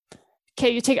cream.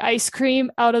 Okay, you take ice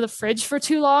cream out of the fridge for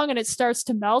too long and it starts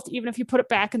to melt. Even if you put it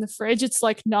back in the fridge, it's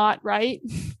like not right.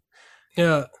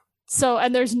 Yeah. So,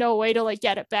 and there's no way to like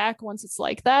get it back once it's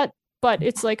like that, but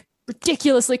it's like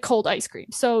ridiculously cold ice cream.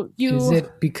 So is it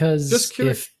because just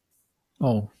if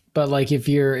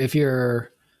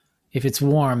it's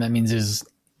warm, that means there's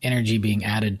energy being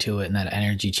added to it and that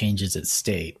energy changes its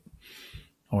state?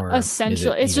 Or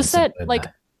essentially, it's just that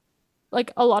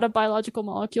like a lot of biological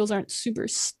molecules aren't super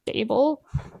stable.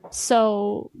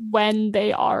 So when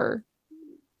they are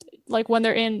like when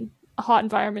they're in a hot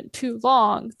environment too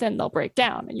long, then they'll break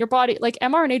down. And your body, like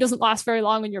mRNA doesn't last very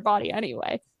long in your body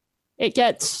anyway. It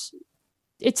gets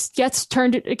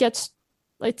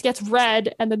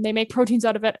red and then they make proteins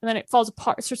out of it and then it falls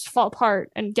apart, starts to fall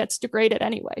apart and gets degraded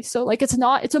anyway. So like it's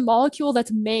a molecule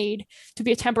that's made to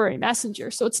be a temporary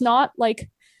messenger. So it's not like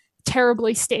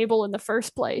terribly stable in the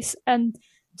first place. And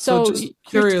so just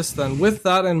curious then, with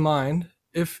that in mind,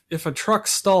 if a truck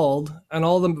stalled and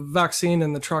all the vaccine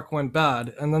in the truck went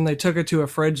bad and then they took it to a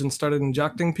fridge and started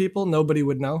injecting people, nobody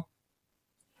would know?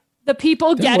 The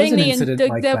people getting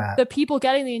the people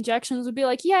getting the injections would be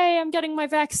like, "Yay, I'm getting my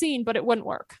vaccine," but it wouldn't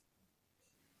work.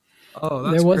 Oh,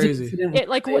 that's crazy. The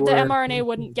mRNA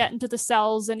wouldn't get into the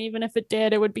cells, and even if it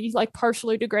did, it would be like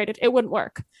partially degraded. It wouldn't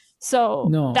work.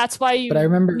 So that's why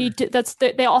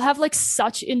they all have like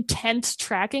such intense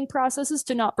tracking processes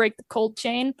to not break the cold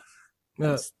chain.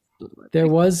 Yeah. There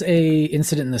was a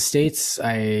incident in the States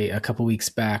a couple weeks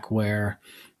back where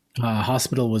a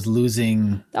hospital was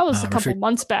losing. That was a couple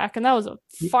months back, and that was a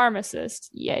pharmacist.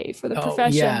 Yay for the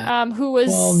profession. Yeah. Who was?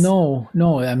 Well,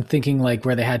 no. I'm thinking like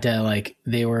where they had to like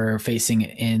they were facing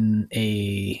in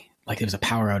a like there was a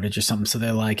power outage or something. So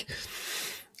they're like,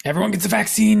 everyone gets a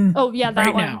vaccine. Oh yeah, that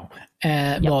right one. now.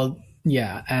 Well,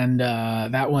 yeah, and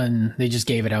that one they just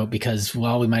gave it out because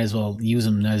we might as well use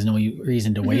them. There's no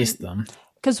reason to waste them.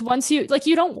 Because once you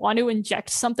don't want to inject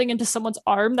something into someone's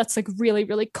arm that's like really,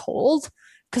 really cold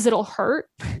because it'll hurt.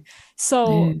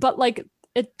 So, but like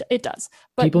it does.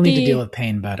 But people need to deal with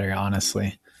pain better,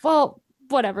 honestly. Well,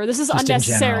 whatever. This is just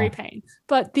unnecessary pain.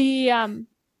 But what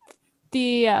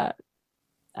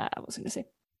was I gonna say?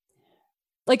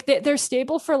 Like they're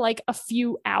stable for like a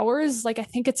few hours. Like I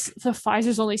think it's the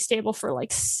Pfizer's only stable for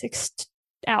like 6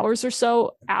 hours or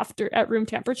so at room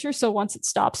temperature. So once it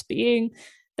stops being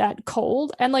that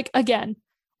cold, and like again,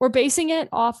 we're basing it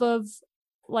off of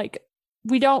like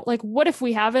we don't like what if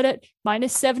we have it at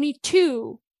minus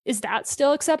 72? Is that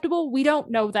still acceptable? We don't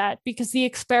know that because the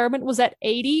experiment was at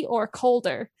 80 or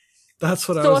colder. That's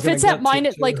what I was. So if it's at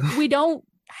minus, like we don't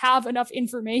have enough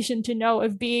information to know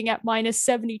if being at minus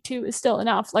 72 is still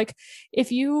enough. Like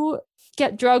if you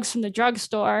get drugs from the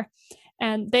drugstore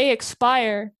and they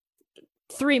expire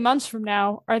 3 months from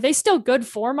now, are they still good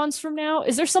 4 months from now?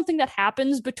 Is there something that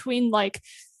happens between like,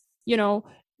 you know,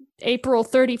 April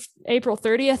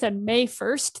 30th and May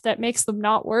 1st that makes them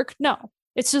not work? No,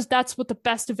 it's just that's what the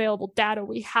best available data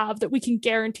we have that we can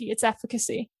guarantee its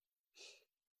efficacy.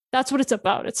 That's what it's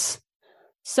about.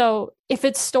 So if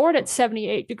it's stored at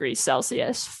 78 degrees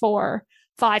Celsius for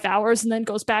 5 hours and then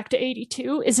goes back to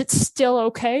 82, is it still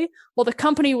okay? Well, the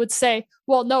company would say,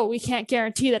 well, no, we can't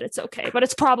guarantee that it's okay, but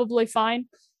it's probably fine.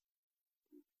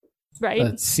 Right?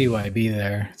 That's CYB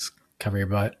there. It's cover your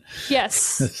butt.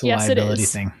 Yes. That's a yes, liability it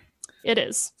is. thing. It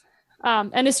is.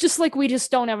 And it's just like we just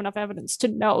don't have enough evidence to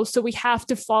know. So we have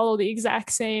to follow the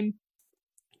exact same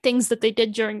things that they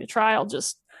did during the trial.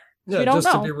 We don't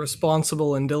know. To be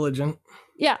responsible and diligent.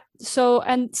 Yeah. So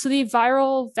the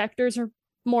viral vectors are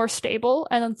more stable,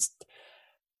 and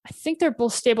I think they're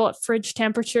both stable at fridge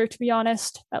temperature, to be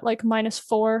honest, at like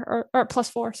 -4 or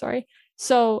 +4, sorry.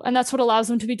 So, and that's what allows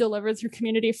them to be delivered through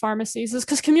community pharmacies, is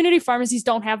because community pharmacies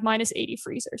don't have -80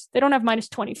 freezers. They don't have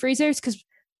 -20 freezers because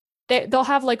they'll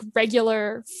have like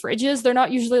regular fridges. They're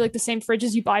not usually like the same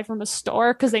fridges you buy from a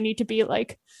store because they need to be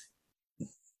like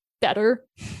better,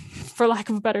 for lack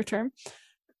of a better term.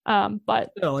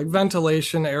 But yeah, like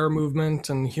ventilation, air movement,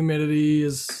 and humidity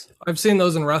I've seen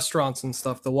those in restaurants and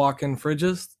stuff. The walk-in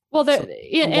fridges. Well, the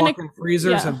walk-in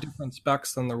freezers have different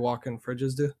specs than their walk-in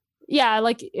fridges do. Yeah,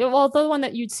 like the one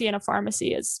that you'd see in a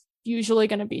pharmacy is usually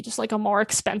going to be just like a more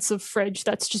expensive fridge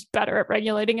that's just better at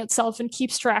regulating itself and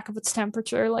keeps track of its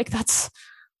temperature. Like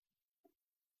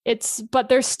but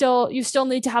there's you still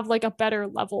need to have like a better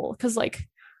level because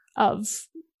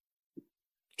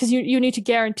you need to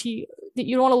guarantee that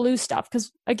you don't want to lose stuff,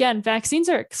 because again, vaccines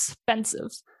are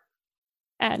expensive,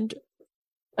 and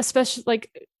especially like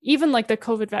even like the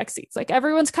COVID vaccines, like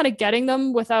everyone's kind of getting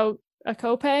them without a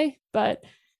copay, but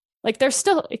like they're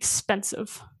still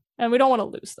expensive and we don't want to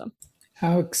lose them.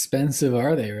 How expensive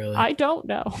are they really? I don't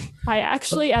know. I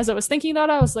actually, as I was thinking that,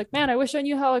 I was like, man, I wish I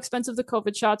knew how expensive the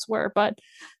COVID shots were, but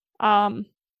I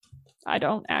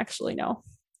don't actually know.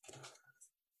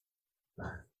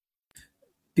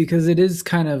 Because it is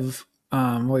kind of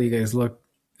what you guys look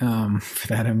for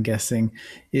that, I'm guessing,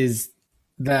 is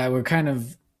that we're kind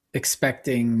of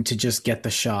expecting to just get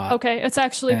the shot. Okay, it's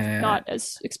actually not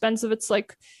as expensive. It's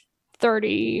like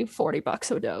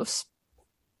 $30-$40 a dose.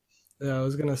 Yeah, I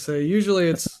was gonna say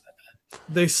usually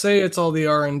they say it's all the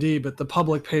R&D, but the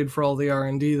public paid for all the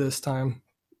R&D this time.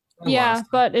 Yeah,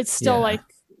 but it's still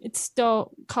it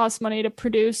still costs money to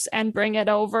produce and bring it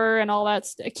over and all that.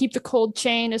 Keep the cold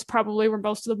chain is probably where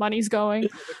most of the money's going.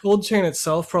 The cold chain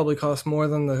itself probably costs more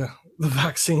than the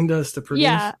vaccine does to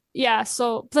produce. Yeah.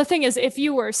 So the thing is, if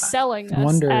you were selling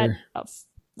this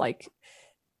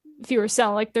if you were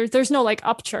selling, like there's no like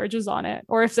upcharges on it,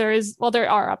 or if there is, well, there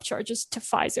are upcharges to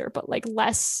Pfizer, but like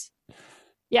less.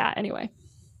 Yeah. Anyway.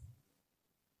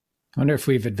 I wonder if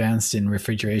we've advanced in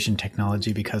refrigeration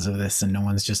technology because of this, and no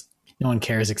one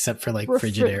cares except for like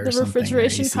Frigidaire or something. The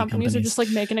refrigeration companies are just like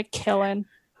making a killing.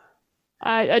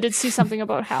 I did see something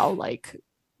about how like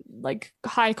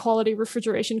high quality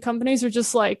refrigeration companies are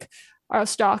just like, our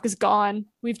stock is gone.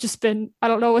 We've just been, I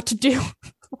don't know what to do.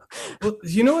 Well,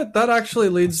 you know what? That actually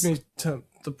leads me to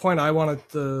the point I wanted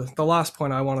the last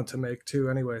point I wanted to make too.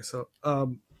 Anyway, so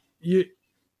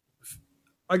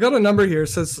I got a number here. It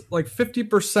says like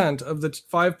 50% of the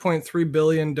 5.3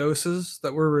 billion doses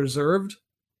that were reserved,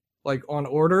 like on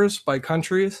orders by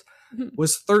countries,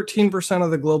 was 13%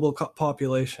 of the global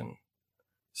population.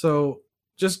 So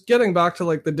just getting back to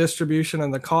like the distribution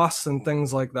and the costs and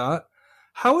things like that,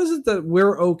 how is it that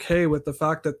we're okay with the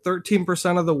fact that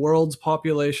 13% of the world's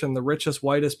population, the richest,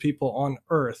 whitest people on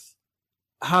Earth,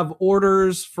 have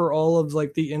orders for all of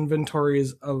like the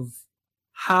inventories of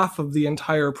half of the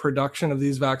entire production of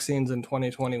these vaccines in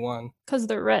 2021? Because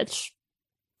they're rich.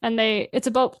 and it's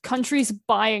about countries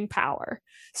buying power.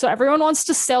 So everyone wants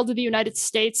to sell to the United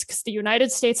States because the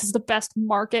United States is the best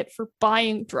market for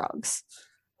buying drugs.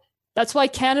 That's why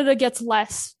Canada gets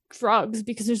less drugs,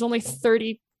 because there's only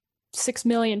 36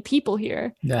 million people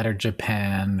here. That or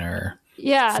Japan or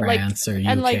France or UK.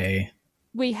 And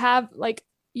we have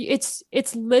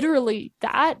it's literally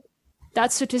that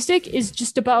statistic is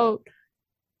just about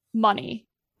money.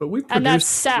 But we and that's produce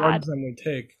sad. Drugs and we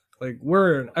take.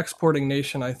 We're an exporting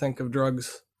nation, I think, of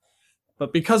drugs.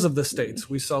 But because of the States,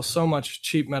 we sell so much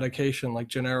cheap medication like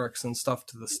generics and stuff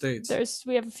to the States.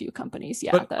 We have a few companies,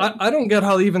 But I don't get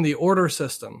how even the order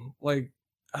system,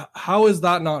 how is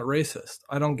that not racist?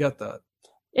 I don't get that.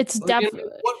 It's definitely. In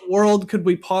what world could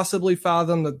we possibly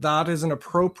fathom that is an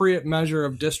appropriate measure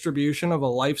of distribution of a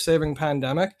life-saving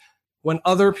pandemic when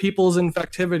other people's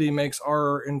infectivity makes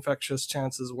our infectious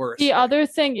chances worse? The other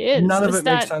thing is none of it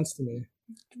makes sense to me.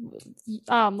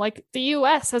 The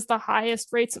US has the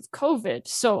highest rates of COVID,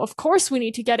 so of course we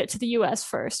need to get it to the US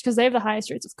first because they have the highest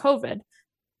rates of COVID.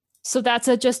 So that's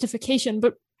a justification.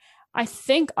 But I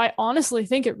honestly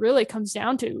think it really comes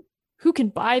down to who can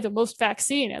buy the most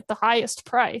vaccine at the highest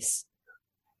price,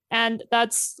 and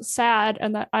that's sad.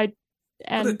 And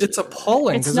it's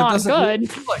appalling. It's not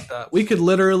good. Like that, we could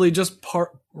literally just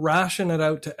ration it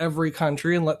out to every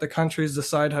country and let the countries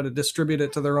decide how to distribute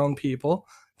it to their own people.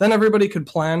 Then everybody could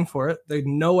plan for it. They'd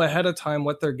know ahead of time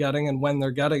what they're getting and when they're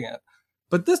getting it.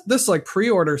 But this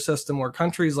pre-order system where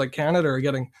countries like Canada are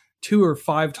getting 2 or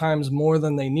 5 times more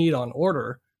than they need on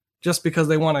order just because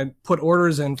they want to put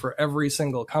orders in for every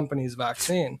single company's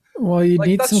vaccine. Well, you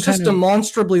need that's some just kind of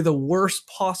demonstrably the worst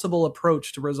possible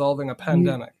approach to resolving a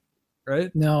pandemic,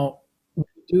 right? Now, we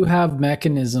do have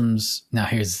mechanisms. Now,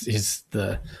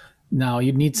 now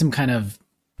you'd need some kind of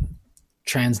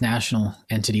transnational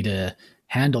entity to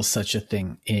handle such a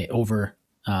thing over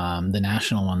the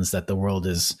national ones that the world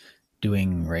is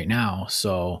doing right now.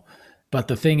 So, but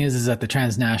the thing is that the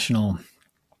transnational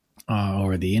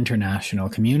or the international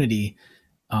community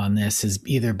on this has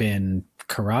either been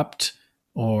corrupt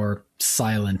or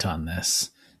silent on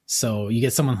this. So you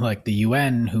get someone like the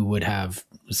UN who was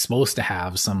supposed to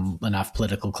have enough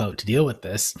political clout to deal with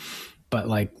this, but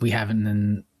they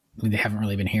haven't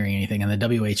really been hearing anything. And the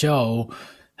WHO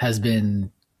has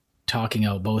been talking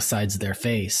out both sides of their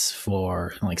face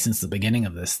for since the beginning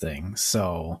of this thing.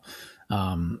 So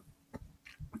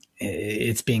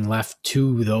it's being left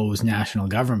to those national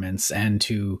governments and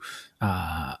to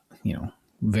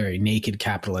very naked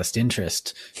capitalist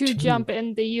interest to jump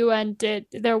in. The UN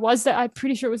I'm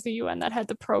pretty sure it was the UN that had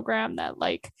the program that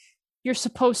you're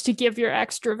supposed to give your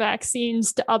extra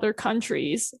vaccines to other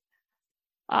countries.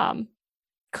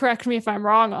 Correct me if I'm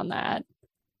wrong on that.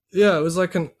 Yeah, it was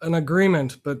like an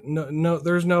agreement, but no,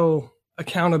 there's no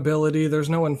accountability. There's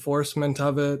no enforcement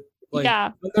of it.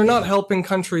 They're not helping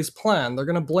countries plan. They're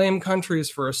going to blame countries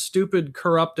for a stupid,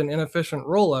 corrupt, and inefficient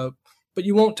rollout, but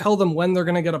you won't tell them when they're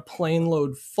going to get a plane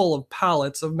load full of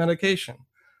pallets of medication.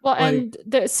 Well,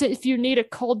 if you need a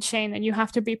cold chain, then you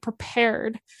have to be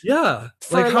prepared. Yeah,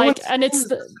 and it's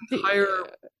the entire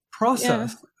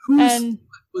process. Yeah.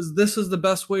 This is the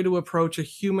best way to approach a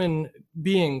human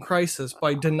being crisis,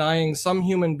 by denying some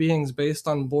human beings based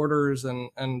on borders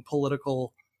and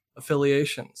political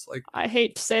affiliations. I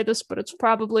hate to say this, but it's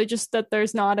probably just that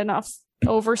there's not enough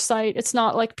oversight. It's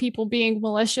not like people being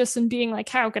malicious and being like,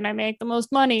 how can I make the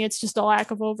most money? It's just a lack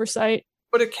of oversight.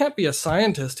 But it can't be a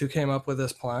scientist who came up with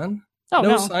this plan. Oh,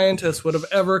 no scientist would have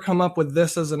ever come up with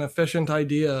this as an efficient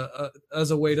idea,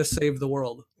 as a way to save the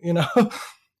world,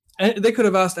 And they could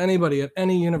have asked anybody at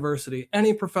any university,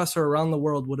 any professor around the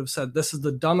world would have said, this is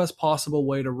the dumbest possible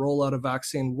way to roll out a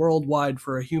vaccine worldwide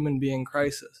for a human being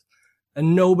crisis.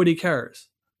 And nobody cares.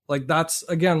 That's,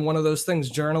 again, one of those things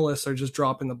journalists are just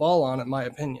dropping the ball on, in my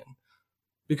opinion.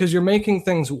 Because you're making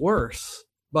things worse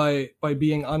by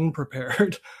being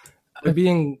unprepared, by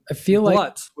being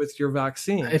blunt with your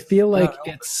vaccine. I feel like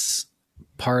it's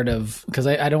part of, because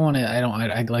I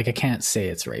can't say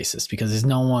it's racist because there's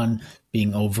no one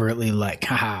being overtly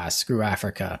haha, screw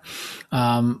Africa.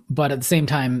 But at the same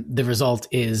time, the result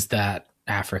is that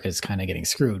Africa is kind of getting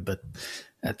screwed, but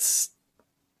at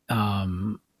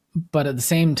the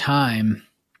same time,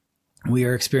 we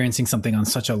are experiencing something on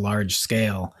such a large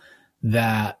scale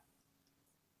that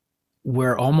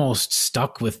we're almost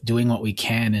stuck with doing what we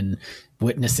can and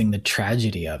witnessing the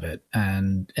tragedy of it.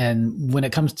 And when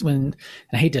it comes to, and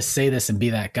I hate to say this and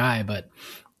be that guy, but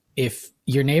if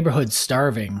your neighborhood's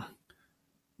starving,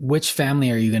 which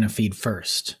family are you going to feed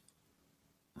first?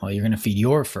 Well, you're going to feed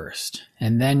your first,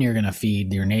 and then you're going to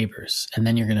feed your neighbors, and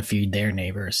then you're going to feed their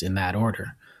neighbors in that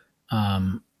order.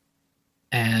 And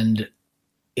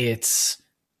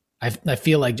I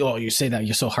feel like, oh, you say that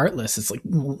you're so heartless. It's like,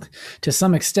 to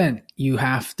some extent, you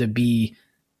have to be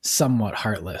somewhat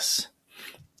heartless.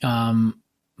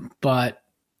 But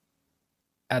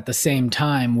at the same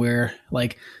time, we're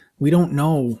like, we don't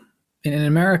know. In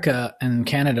America and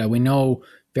Canada, we know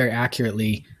very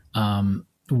accurately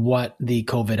what the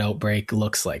COVID outbreak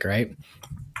looks like, right?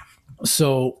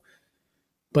 So,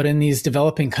 but in these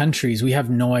developing countries, we have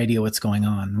no idea what's going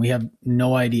on. We have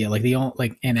no idea.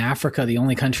 Like in Africa, the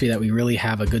only country that we really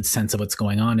have a good sense of what's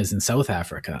going on is in South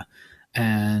Africa.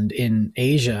 And in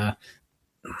Asia,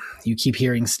 you keep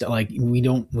hearing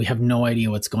we have no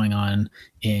idea what's going on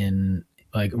in,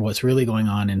 like, what's really going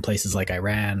on in places like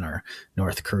Iran or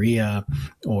North Korea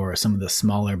or some of the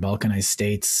smaller Balkanized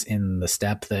states in the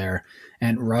steppe there.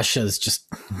 And Russia's just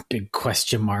a big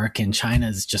question mark, and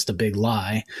China's just a big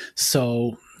lie.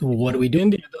 So what do we do?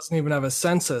 India doesn't even have a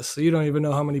census, so you don't even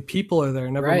know how many people are there,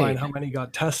 never mind how many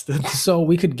got tested. So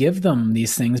we could give them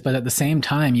these things, but at the same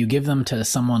time, you give them to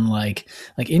someone like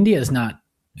India is not,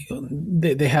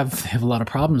 they have a lot of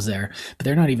problems there, but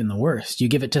they're not even the worst. You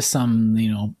give it to some,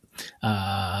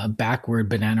 backward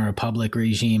banana republic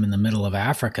regime in the middle of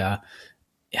Africa.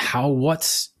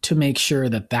 What's to make sure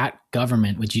that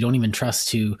government, which you don't even trust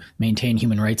to maintain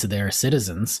human rights of their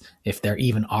citizens, if there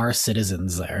even are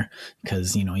citizens there,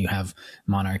 because, you have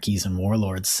monarchies and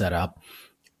warlords set up,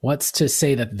 what's to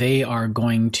say that they are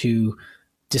going to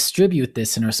distribute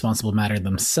this in a responsible manner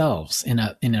themselves in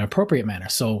an appropriate manner?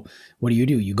 So what do?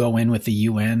 You go in with the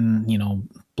UN,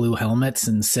 blue helmets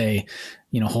and say,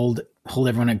 hold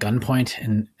everyone at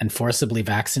gunpoint and forcibly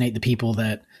vaccinate the people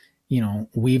that,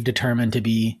 we've determined to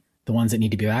be the ones that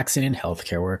need to be vaccinated,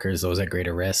 healthcare workers, those at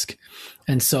greater risk.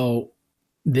 And so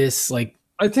this,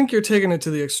 I think you're taking it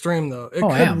to the extreme, though. It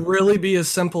could really be as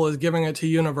simple as giving it to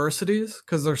universities,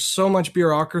 because there's so much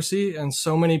bureaucracy and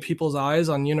so many people's eyes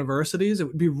on universities. It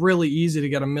would be really easy to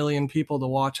get 1 million people to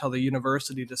watch how the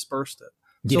university dispersed it.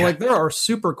 So there are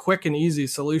super quick and easy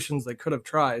solutions they could have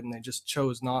tried, and they just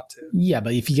chose not to. Yeah,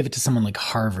 but if you give it to someone like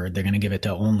Harvard, they're going to give it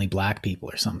to only Black people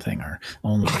or something, or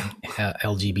only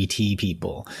LGBT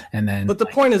people. And then, but the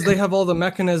point is, they have all the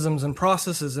mechanisms and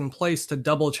processes in place to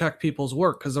double check people's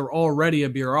work, because they're already a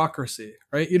bureaucracy,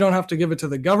 right? You don't have to give it to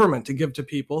the government to give to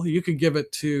people. You could give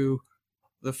it to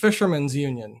the fishermen's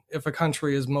union if a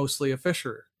country is mostly a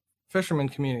fisherman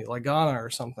community like Ghana or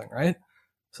something, right?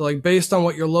 So based on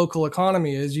what your local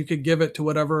economy is, you could give it to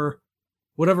whatever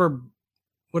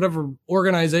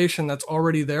organization that's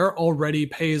already there, already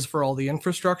pays for all the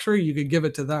infrastructure. You could give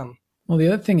it to them. Well,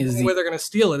 the other thing is the way they're going to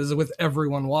steal it is with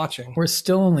everyone watching. We're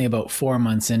still only about 4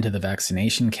 months into the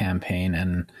vaccination campaign,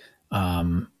 and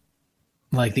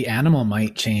the animal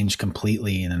might change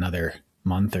completely in another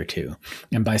month or two,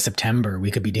 and by September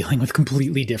we could be dealing with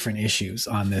completely different issues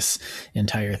on this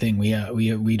entire thing.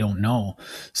 We don't know.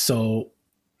 So,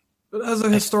 but as a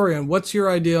historian, what's your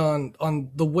idea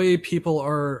on the way people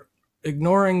are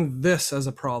ignoring this as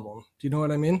a problem? Do you know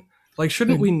what I mean?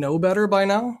 Shouldn't we know better by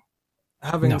now,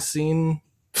 having seen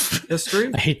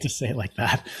history? I hate to say it like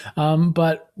that,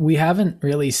 but we haven't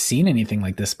really seen anything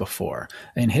like this before.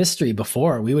 In history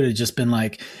before, we would have just been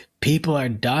like, people are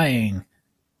dying.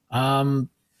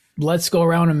 Let's go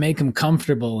around and make them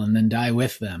comfortable and then die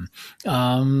with them.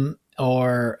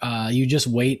 Or you just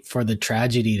wait for the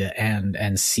tragedy to end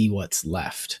and see what's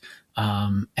left.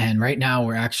 And right now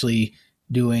we're actually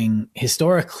doing,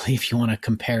 historically, if you want to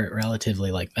compare it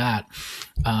relatively like that,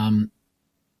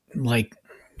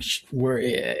 we're,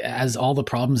 as all the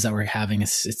problems that we're having,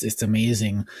 it's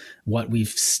amazing what we've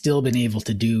still been able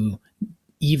to do,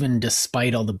 even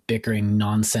despite all the bickering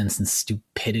nonsense and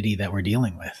stupidity that we're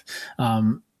dealing with.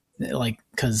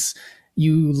 Because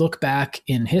you look back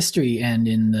in history, and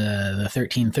in the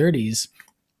 1330s,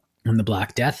 when the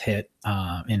Black Death hit,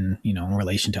 in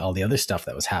relation to all the other stuff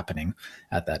that was happening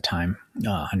at that time,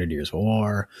 100 Years'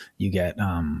 War, you get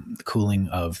the cooling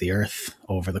of the earth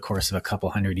over the course of a couple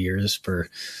hundred years for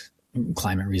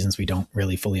climate reasons we don't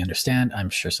really fully understand. I'm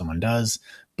sure someone does,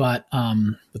 but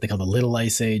what they call the Little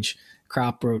Ice Age,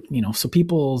 crop growth, so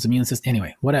people's immune system,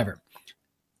 anyway, whatever.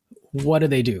 What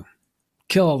do?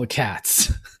 Kill all the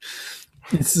cats.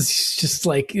 It's just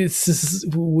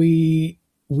we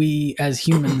as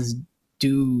humans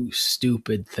do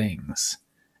stupid things.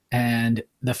 And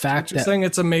the fact that saying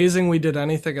it's amazing we did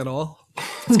anything at all.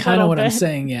 It's kind of what I'm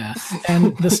saying. Yeah.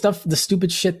 And the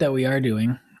stupid shit that we are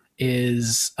doing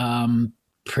is,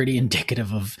 pretty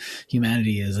indicative of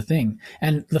humanity as a thing.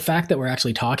 And the fact that we're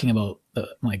actually talking about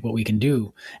what we can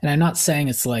do. And I'm not saying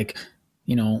it's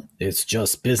it's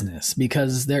just business,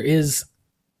 because there is,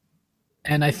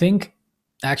 and I think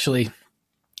actually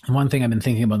one thing I've been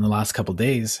thinking about in the last couple of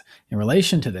days in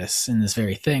relation to this, in this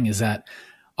very thing, is that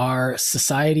our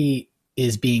society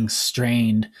is being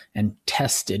strained and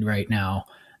tested right now.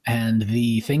 And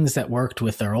the things that worked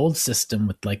with our old system,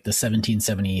 with like the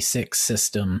 1776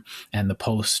 system and the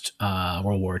post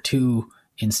World War II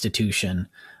institution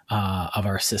of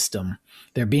our system,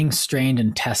 they're being strained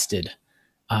and tested.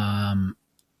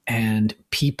 And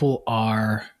people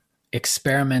are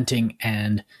experimenting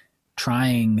and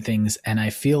trying things. And I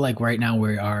feel like right now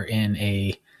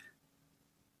we're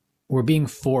being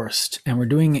forced, and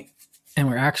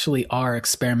we're actually are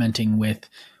experimenting with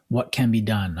what can be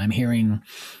done. I'm hearing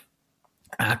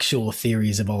actual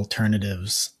theories of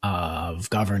alternatives, of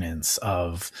governance,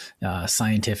 of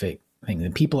scientific things.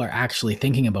 And people are actually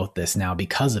thinking about this now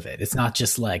because of it. It's not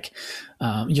just like,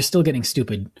 you're still getting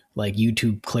stupid like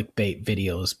YouTube clickbait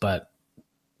videos, but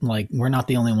like, we're not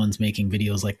the only ones making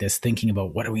videos like this, thinking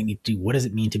about what do we need to do? What does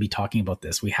it mean to be talking about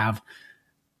this? We have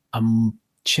a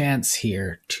chance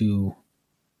here to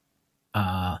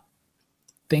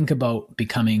think about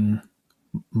becoming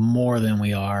more than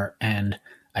we are. And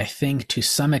I think to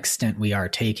some extent we are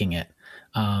taking it.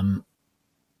 And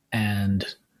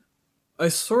I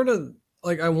sort of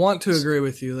like, I want to agree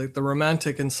with you, like the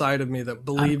romantic inside of me that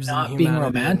believes in humanity. Being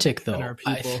romantic though.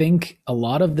 I think a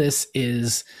lot of this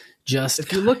is just,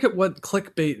 if you look at what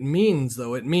clickbait means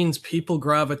though, it means people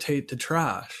gravitate to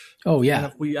trash. Oh yeah. And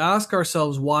if we ask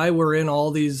ourselves why we're in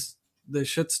all the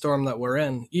shitstorm that we're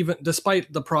in, even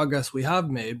despite the progress we have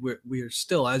made, we are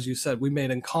still, as you said, we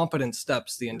made incompetent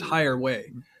steps the entire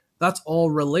way. That's all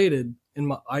related,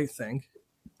 I think,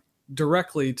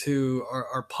 directly to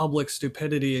our public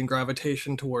stupidity and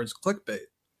gravitation towards clickbait.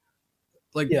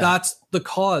 Like, that's the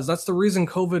cause. That's the reason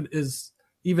COVID is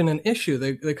even an issue.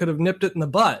 They could have nipped it in the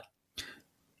butt.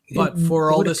 But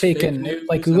for all this fake news,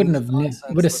 like, we wouldn't have,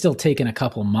 it would have still taken a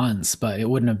couple months, but it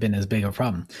wouldn't have been as big a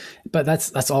problem. But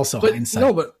that's also hindsight.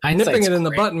 No, but nipping it in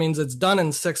the butt means it's done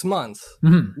in 6 months.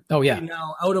 Mm-hmm. Oh yeah. We're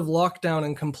now out of lockdown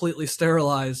and completely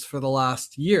sterilized for the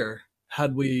last year,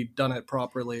 had we done it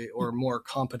properly or more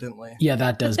competently. Yeah,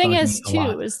 that does. The thing is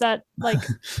too, is that like,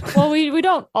 well, we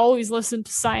don't always listen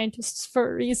to scientists for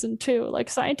a reason too. Like,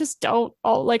 scientists don't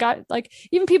all like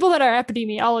even people that are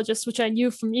epidemiologists, which I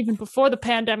knew from even before the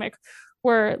pandemic,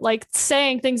 were like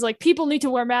saying things like people need to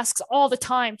wear masks all the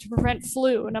time to prevent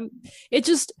flu, and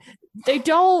they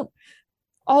don't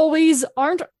always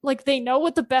aren't like, they know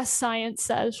what the best science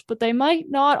says, but they might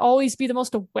not always be the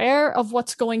most aware of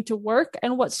what's going to work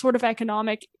and what sort of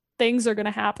economic things are going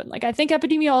to happen. Like, I think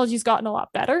epidemiology's gotten a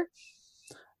lot better,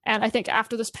 and I think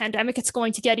after this pandemic it's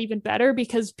going to get even better,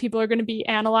 because people are going to be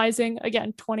analyzing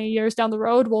again 20 years down the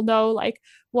road. We'll know like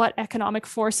what economic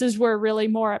forces were really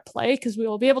more at play, because we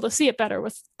will be able to see it better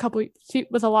with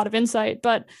a lot of insight.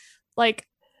 But like,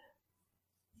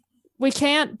 we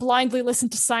can't blindly listen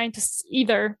to scientists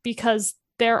either, because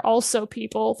they're also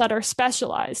people that are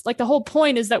specialized. Like, the whole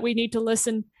point is that we need to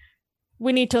listen.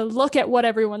 We need to look at what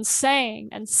everyone's saying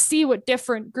and see what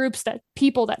different groups, that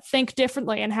people that think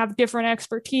differently and have different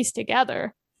expertise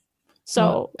together.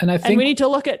 So, and we need to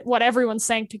look at what everyone's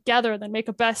saying together, then make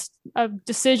a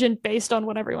decision based on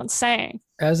what everyone's saying.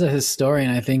 As a historian,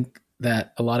 I think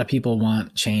that a lot of people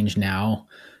want change now,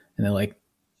 and they're like,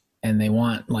 and they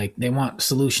want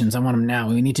solutions. I want them now.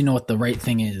 We need to know what the right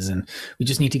thing is. And we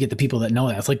just need to get the people that know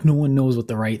that. It's like, no one knows what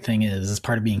the right thing is. It's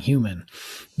part of being human.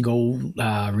 Go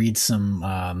read some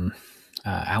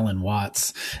Alan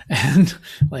Watts and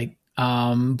like,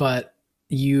 but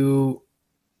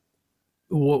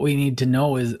what we need to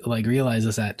know is like, realize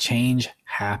is that change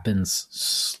happens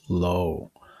slow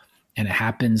and it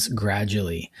happens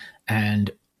gradually.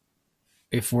 And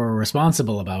if we're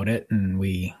responsible about it and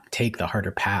we take the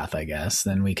harder path, I guess,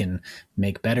 then we can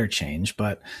make better change.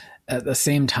 But at the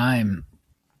same time,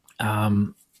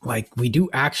 like, we do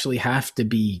actually have to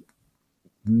be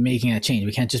making a change.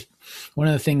 We can't just, one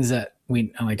of the things that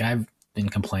I've been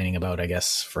complaining about, I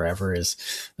guess, forever, is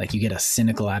like, you get a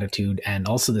cynical attitude and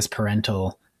also this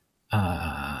parental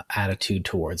attitude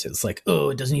towards it. It's like, oh,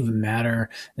 it doesn't even matter.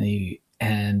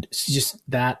 And it's just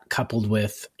that, coupled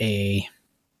with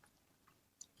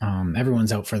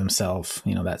everyone's out for themselves,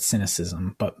 that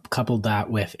cynicism, but coupled that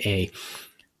with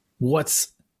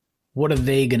what are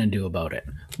they going to do about it?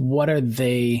 What are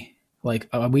they like?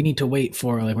 We need to wait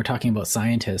for, like, we're talking about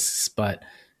scientists, but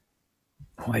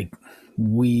like,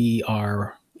 we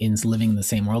are living in the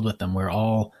same world with them. We're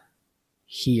all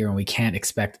here, and we can't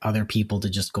expect other people to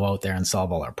just go out there and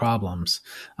solve all our problems,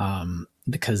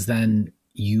 because then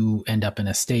you end up in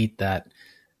a state that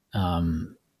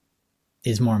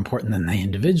is more important than the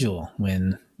individual,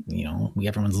 when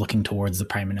everyone's looking towards the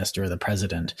prime minister or the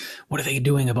president. What are they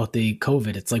doing about the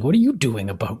COVID? It's like, what are you doing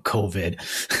about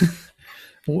COVID?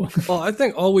 Well, I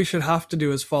think all we should have to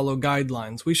do is follow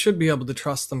guidelines. We should be able to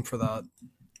trust them for that.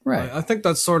 Right. I think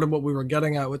that's sort of what we were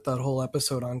getting at with that whole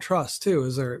episode on trust too.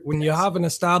 Is there, when you have an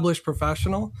established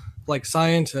professional like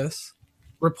scientists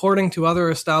reporting to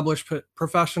other established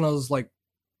professionals like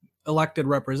elected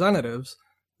representatives,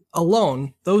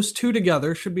 alone, those two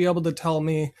together should be able to tell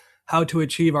me how to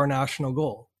achieve our national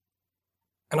goal.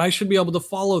 And I should be able to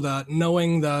follow that,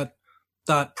 knowing that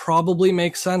that probably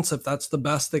makes sense if that's the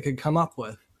best they could come up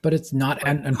with. But it's not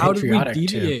unpatriotic. How did we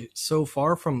deviate so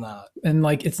far from that? And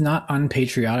like, it's not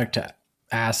unpatriotic to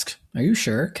ask, are you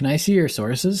sure? Can I see your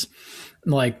sources?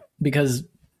 Like, because,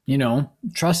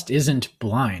 trust isn't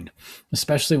blind,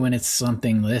 especially when it's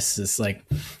something this is like,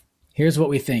 here's what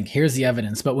we think, here's the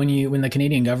evidence. But when the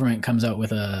Canadian government comes out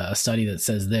with a study that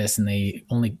says this and they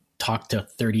only talk to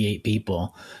 38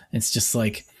 people, it's just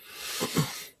like,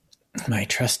 my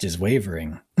trust is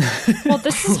wavering. Well,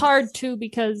 this is hard too,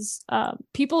 because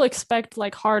people expect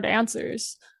like hard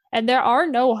answers, and there are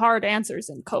no hard answers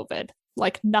in COVID,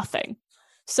 like nothing.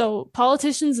 So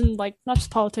politicians and like, not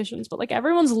just politicians, but like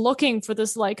everyone's looking for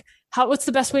this, like, what's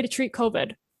the best way to treat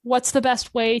COVID? What's the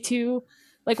best way to,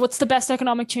 like, what's the best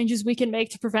economic changes we can make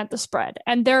to prevent the spread?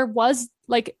 And there was,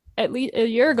 like, at least a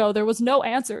year ago, there was no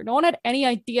answer. No one had any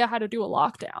idea how to do a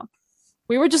lockdown.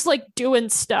 We were just like doing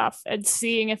stuff and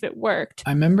seeing if it worked.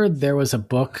 I remember there was a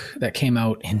book that came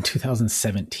out in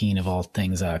 2017 of all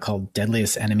things called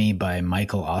Deadliest Enemy by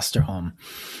Michael Osterholm.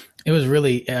 It was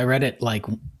really, I read it like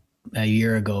a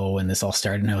year ago when this all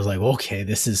started, and I was like, okay,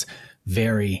 this is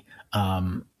very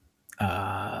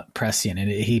prescient. And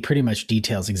he pretty much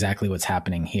details exactly what's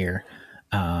happening here.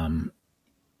 I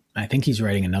think he's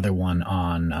writing another one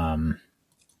on,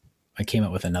 I came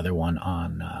up with another one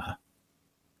on,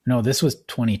 no, this was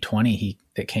 2020.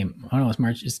 It's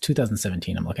March, it's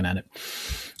 2017. I'm looking at it.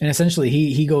 And essentially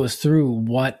he goes through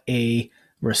what a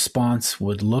response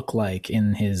would look like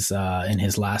in his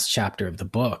last chapter of the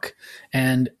book.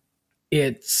 And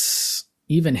it's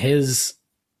even his,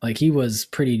 like, he was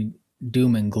pretty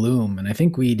doom and gloom. And I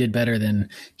think we did better than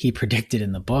he predicted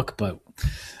in the book, but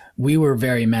we were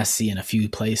very messy in a few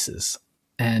places.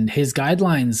 And his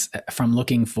guidelines from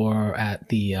looking at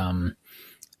the,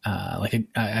 like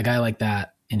a guy like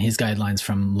that, and his guidelines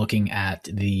from looking at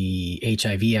the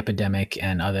HIV epidemic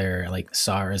and other like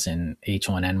SARS and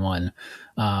H1N1,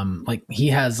 like he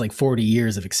has like 40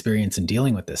 years of experience in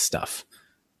dealing with this stuff.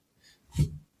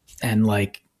 And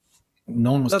like,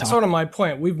 no one was That's sort of my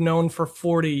point. We've known for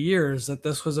 40 years that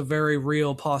this was a very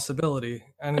real possibility.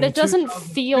 And but it doesn't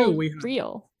feel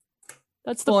real.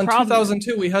 That's the problem. In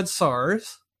 2002, we had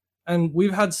SARS. And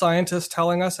we've had scientists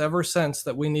telling us ever since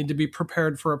that we need to be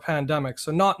prepared for a pandemic.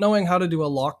 So not knowing how to do a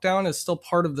lockdown is still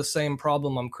part of the same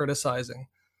problem I'm criticizing.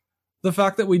 The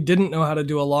fact that we didn't know how to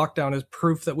do a lockdown is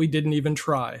proof that we didn't even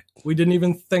try. We didn't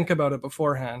even think about it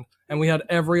beforehand. And we had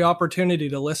every opportunity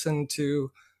to listen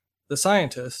to the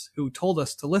scientists who told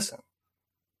us to listen.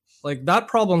 Like, that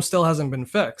problem still hasn't been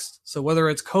fixed. So whether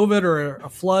it's COVID or a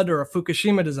flood or a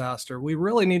Fukushima disaster, we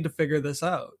really need to figure this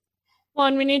out. Well,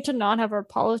 and we need to not have our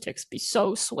politics be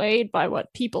so swayed by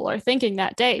what people are thinking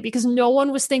that day, because no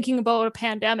one was thinking about a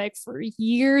pandemic for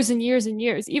years and years and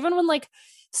years. Even when like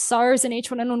SARS and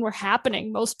H1N1 were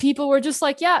happening, most people were just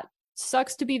like, yeah,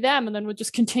 sucks to be them, and then would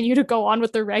just continue to go on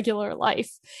with their regular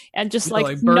life and just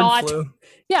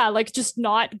just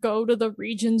not go to the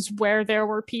regions where there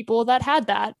were people that had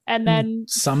that. And then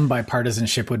some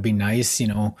bipartisanship would be nice,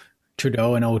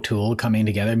 Trudeau and O'Toole coming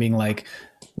together and being like,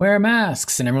 wear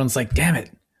masks, and everyone's like, damn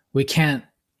it,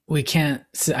 I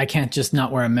can't just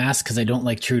not wear a mask because I don't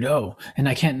like Trudeau, and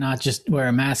I can't not just wear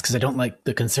a mask because I don't like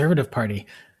the Conservative Party.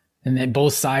 And then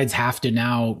both sides have to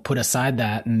now put aside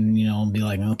that and be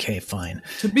like, okay, fine.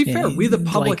 To be fair, we the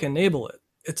public enable it.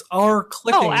 It's our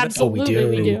clicking. Oh, absolutely,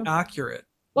 we do. Accurate.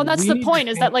 Well, that's the point,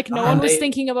 is that like no one was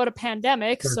thinking about a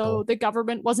pandemic, so the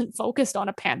government wasn't focused on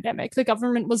a pandemic. The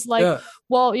government was like,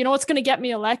 well, what's going to get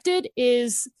me elected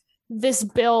is this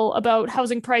bill about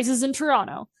housing prices in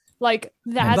Toronto. Like,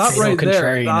 that's that right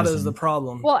there. That is the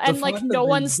problem. Well, and like no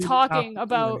one's talking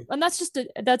about, and that's just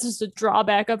a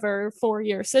drawback of our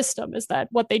 4-year system, is that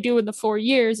what they do in the 4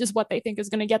 years is what they think is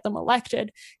going to get them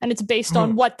elected, and it's based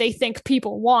on what they think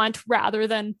people want rather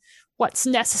than what's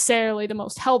necessarily the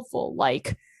most helpful,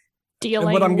 like dealing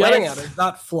with. What I'm getting at is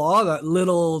that flaw, that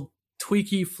little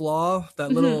tweaky flaw,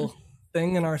 that little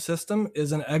thing in our system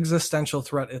is an existential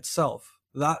threat itself.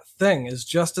 That thing is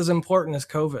just as important as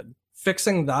COVID.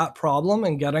 Fixing that problem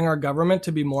and getting our government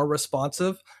to be more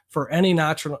responsive for any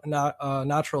natural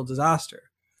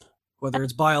disaster. whether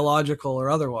it's biological or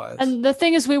otherwise. And the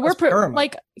thing is, we were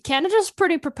paramount. Canada's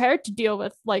pretty prepared to deal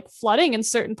with like flooding in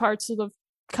certain parts of the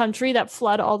country that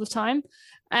flood all the time,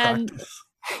 and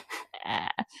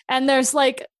and there's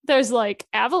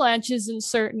avalanches in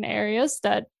certain areas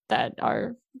that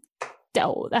are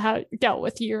dealt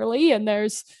with yearly, and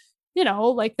there's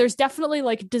there's definitely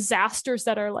like disasters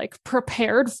that are like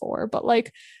prepared for, but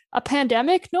like a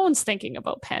pandemic, no one's thinking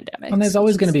about pandemics. And there's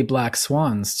always going to be black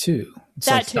swans too. It's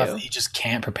that like too. Stuff that you just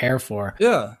can't prepare for.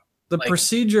 Yeah. The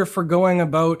procedure for going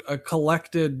about a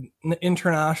collected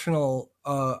international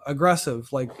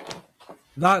aggressive, like,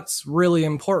 that's really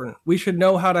important. We should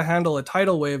know how to handle a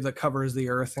tidal wave that covers the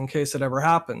earth in case it ever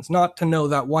happens. Not to know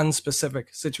that one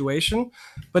specific situation,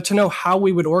 but to know how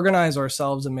we would organize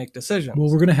ourselves and make decisions. Well,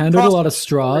 we're going to hand out a lot of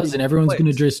straws, and everyone's going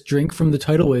to just drink from the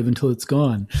tidal wave until it's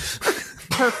gone.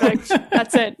 Perfect.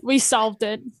 That's it. We solved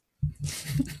it.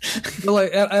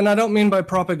 And I don't mean by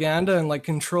propaganda and like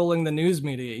controlling the news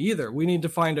media either. We need to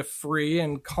find a free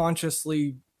and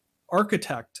consciously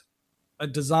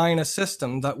design a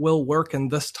system that will work in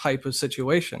this type of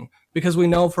situation, because we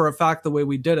know for a fact the way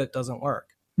we did it doesn't work.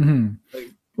 Mm-hmm.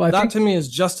 That to me is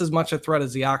just as much a threat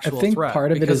as the actual threat.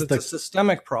 Part of because it's a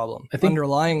systemic problem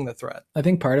underlying the threat. I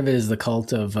think part of it is the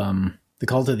cult of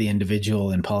the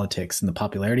individual in politics and the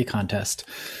popularity contest.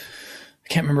 I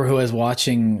can't remember who I was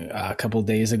watching a couple of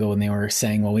days ago, and they were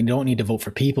saying, well, we don't need to vote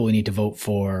for people, we need to vote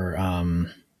for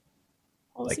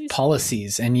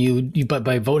policies. And but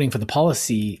by voting for the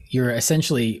policy, you're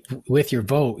essentially, with your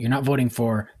vote, you're not voting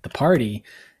for the party,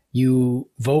 you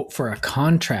vote for a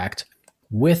contract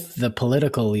with the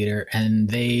political leader, and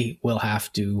they will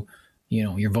have to,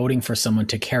 you're voting for someone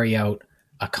to carry out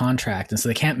a contract, and so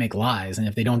they can't make lies. And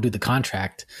if they don't do the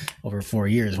contract over 4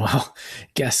 years, well,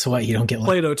 guess what? You don't get.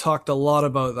 Plato talked a lot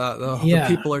about that, though. Yeah.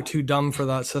 The people are too dumb for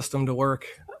that system to work.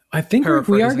 I think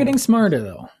we are getting smarter,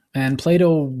 though. And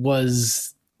Plato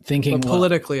was thinking. But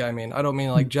politically, I mean, I don't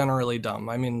mean like generally dumb.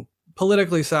 I mean,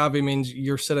 politically savvy means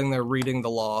you're sitting there reading the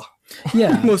law.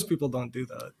 Yeah, most people don't do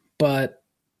that.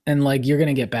 And like you're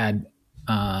gonna get bad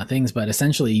things, but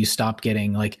essentially you stop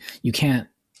getting like you can't.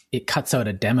 It cuts out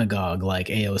a demagogue like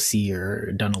AOC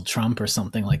or Donald Trump or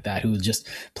something like that, who just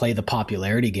play the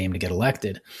popularity game to get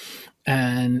elected.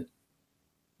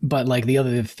 But like the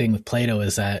other thing with Plato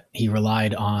is that he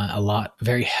relied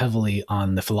very heavily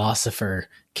on the philosopher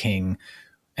king.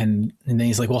 And then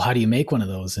he's like, well, how do you make one of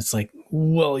those? It's like,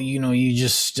 well, you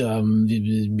just,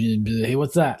 hey,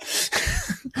 what's that?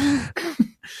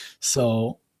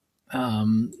 So,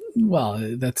 well,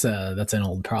 that's an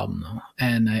old problem though.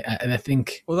 And I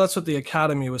think, well, that's what the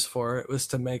academy was for. It was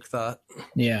to make that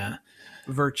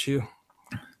virtue.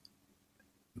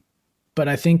 But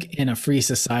I think in a free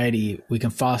society, we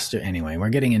can foster anyway. We're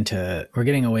getting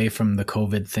away from the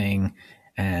COVID thing,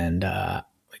 and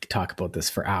we could talk about this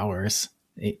for hours.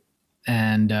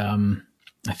 And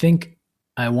I think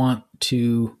I'm going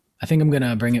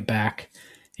to bring it back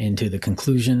into the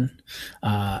conclusion,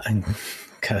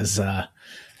 because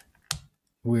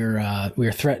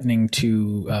we're threatening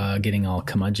to getting all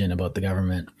curmudgeon about the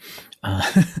government.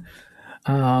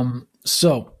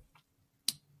 So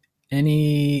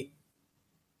any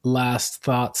last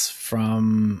thoughts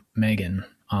from Megan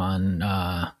on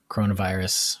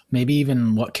coronavirus? Maybe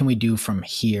even what can we do from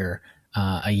here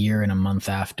a year and a month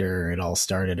after it all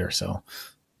started or so?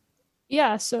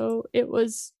 Yeah, so it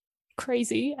was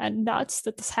crazy and nuts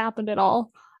that this happened at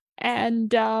all.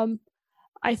 And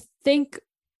I think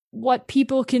what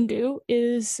people can do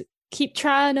is keep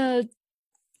trying to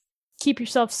keep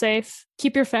yourself safe,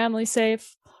 keep your family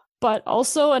safe. But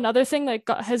also another thing that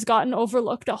has gotten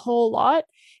overlooked a whole lot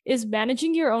is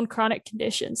managing your own chronic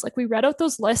conditions. Like we read out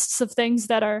those lists of things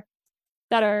that are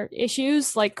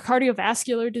issues like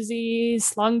cardiovascular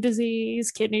disease, lung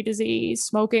disease, kidney disease,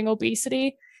 smoking,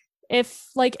 obesity. If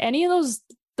like any of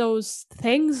those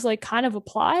things like kind of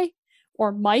apply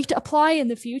or might apply in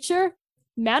the future,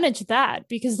 manage that,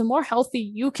 because the more healthy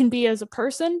you can be as a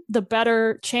person, the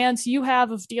better chance you have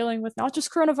of dealing with not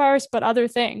just coronavirus, but other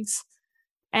things.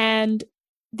 And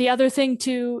the other thing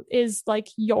too is like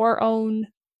your own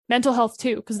mental health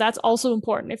too, because that's also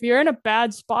important. If you're in a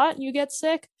bad spot and you get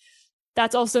sick,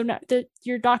 that's also that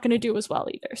you're not going to do as well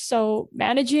either. So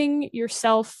managing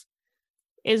yourself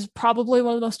is probably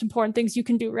one of the most important things you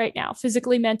can do right now,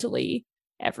 physically, mentally,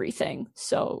 everything.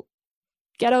 So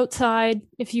get outside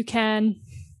if you can.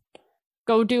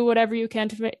 Go do whatever you can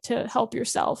to help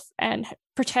yourself and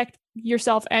protect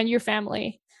yourself and your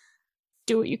family.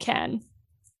 Do what you can.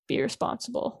 Be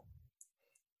responsible.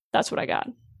 That's what I got.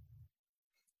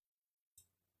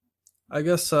 I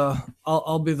guess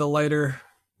I'll be the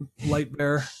light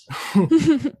bearer.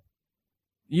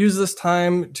 use this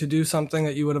time to do something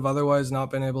that you would have otherwise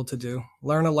not been able to do.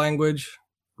 Learn a language,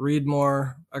 read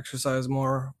more, exercise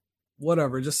more,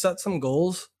 whatever. Just set some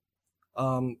goals.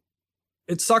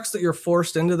 It sucks that you're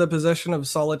forced into the position of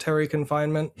solitary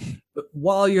confinement, but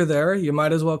while you're there, you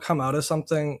might as well come out of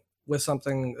something with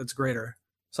something that's greater,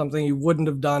 something you wouldn't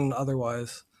have done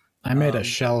otherwise. I made a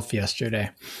shelf yesterday.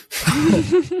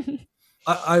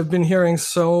 I've been hearing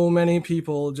so many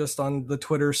people just on the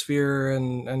Twitter sphere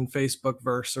and Facebook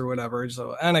verse or whatever.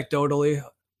 So anecdotally,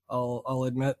 I'll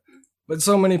admit, but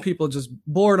so many people just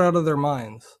bored out of their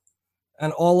minds,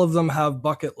 and all of them have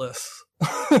bucket lists.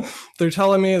 They're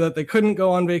telling me that they couldn't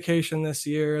go on vacation this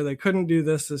year. They couldn't do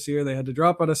this year. They had to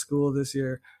drop out of school this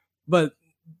year, but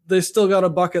they still got a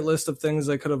bucket list of things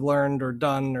they could have learned or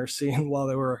done or seen while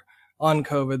they were on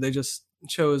COVID. They just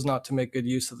chose not to make good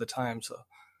use of the time. So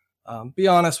be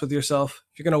honest with yourself.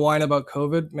 If you're going to whine about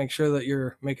COVID, make sure that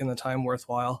you're making the time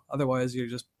worthwhile. Otherwise, you're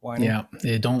just whining.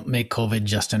 Yeah, don't make COVID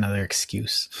just another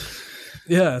excuse.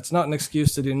 Yeah, it's not an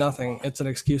excuse to do nothing. It's an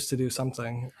excuse to do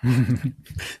something.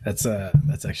 That's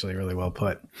actually really well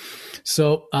put.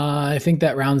 So I think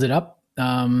that rounds it up.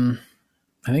 I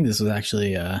think this was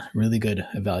actually a really good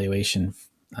evaluation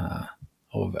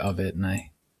of it, and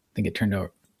I think it turned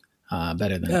out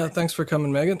better than. Yeah, thanks for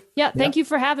coming, Megan. Yeah, thank you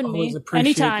for having me.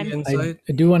 Anytime. I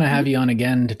do want to have you on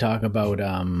again to talk about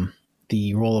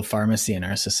the role of pharmacy in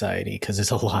our society, because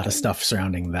there's a lot of stuff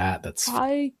surrounding that.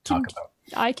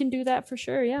 I can do that for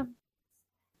sure. Yeah.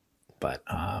 But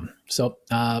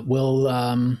we'll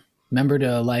remember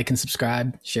to like and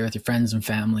subscribe, share with your friends and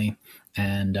family,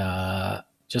 and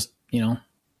just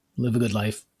live a good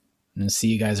life. And see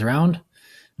you guys around.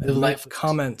 Live life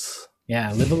comments.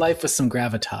 Yeah, live a life with some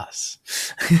gravitas.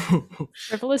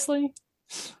 Frivolously?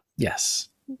 Yes.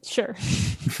 Sure.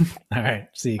 All right.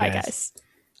 See you guys. Bye, guys.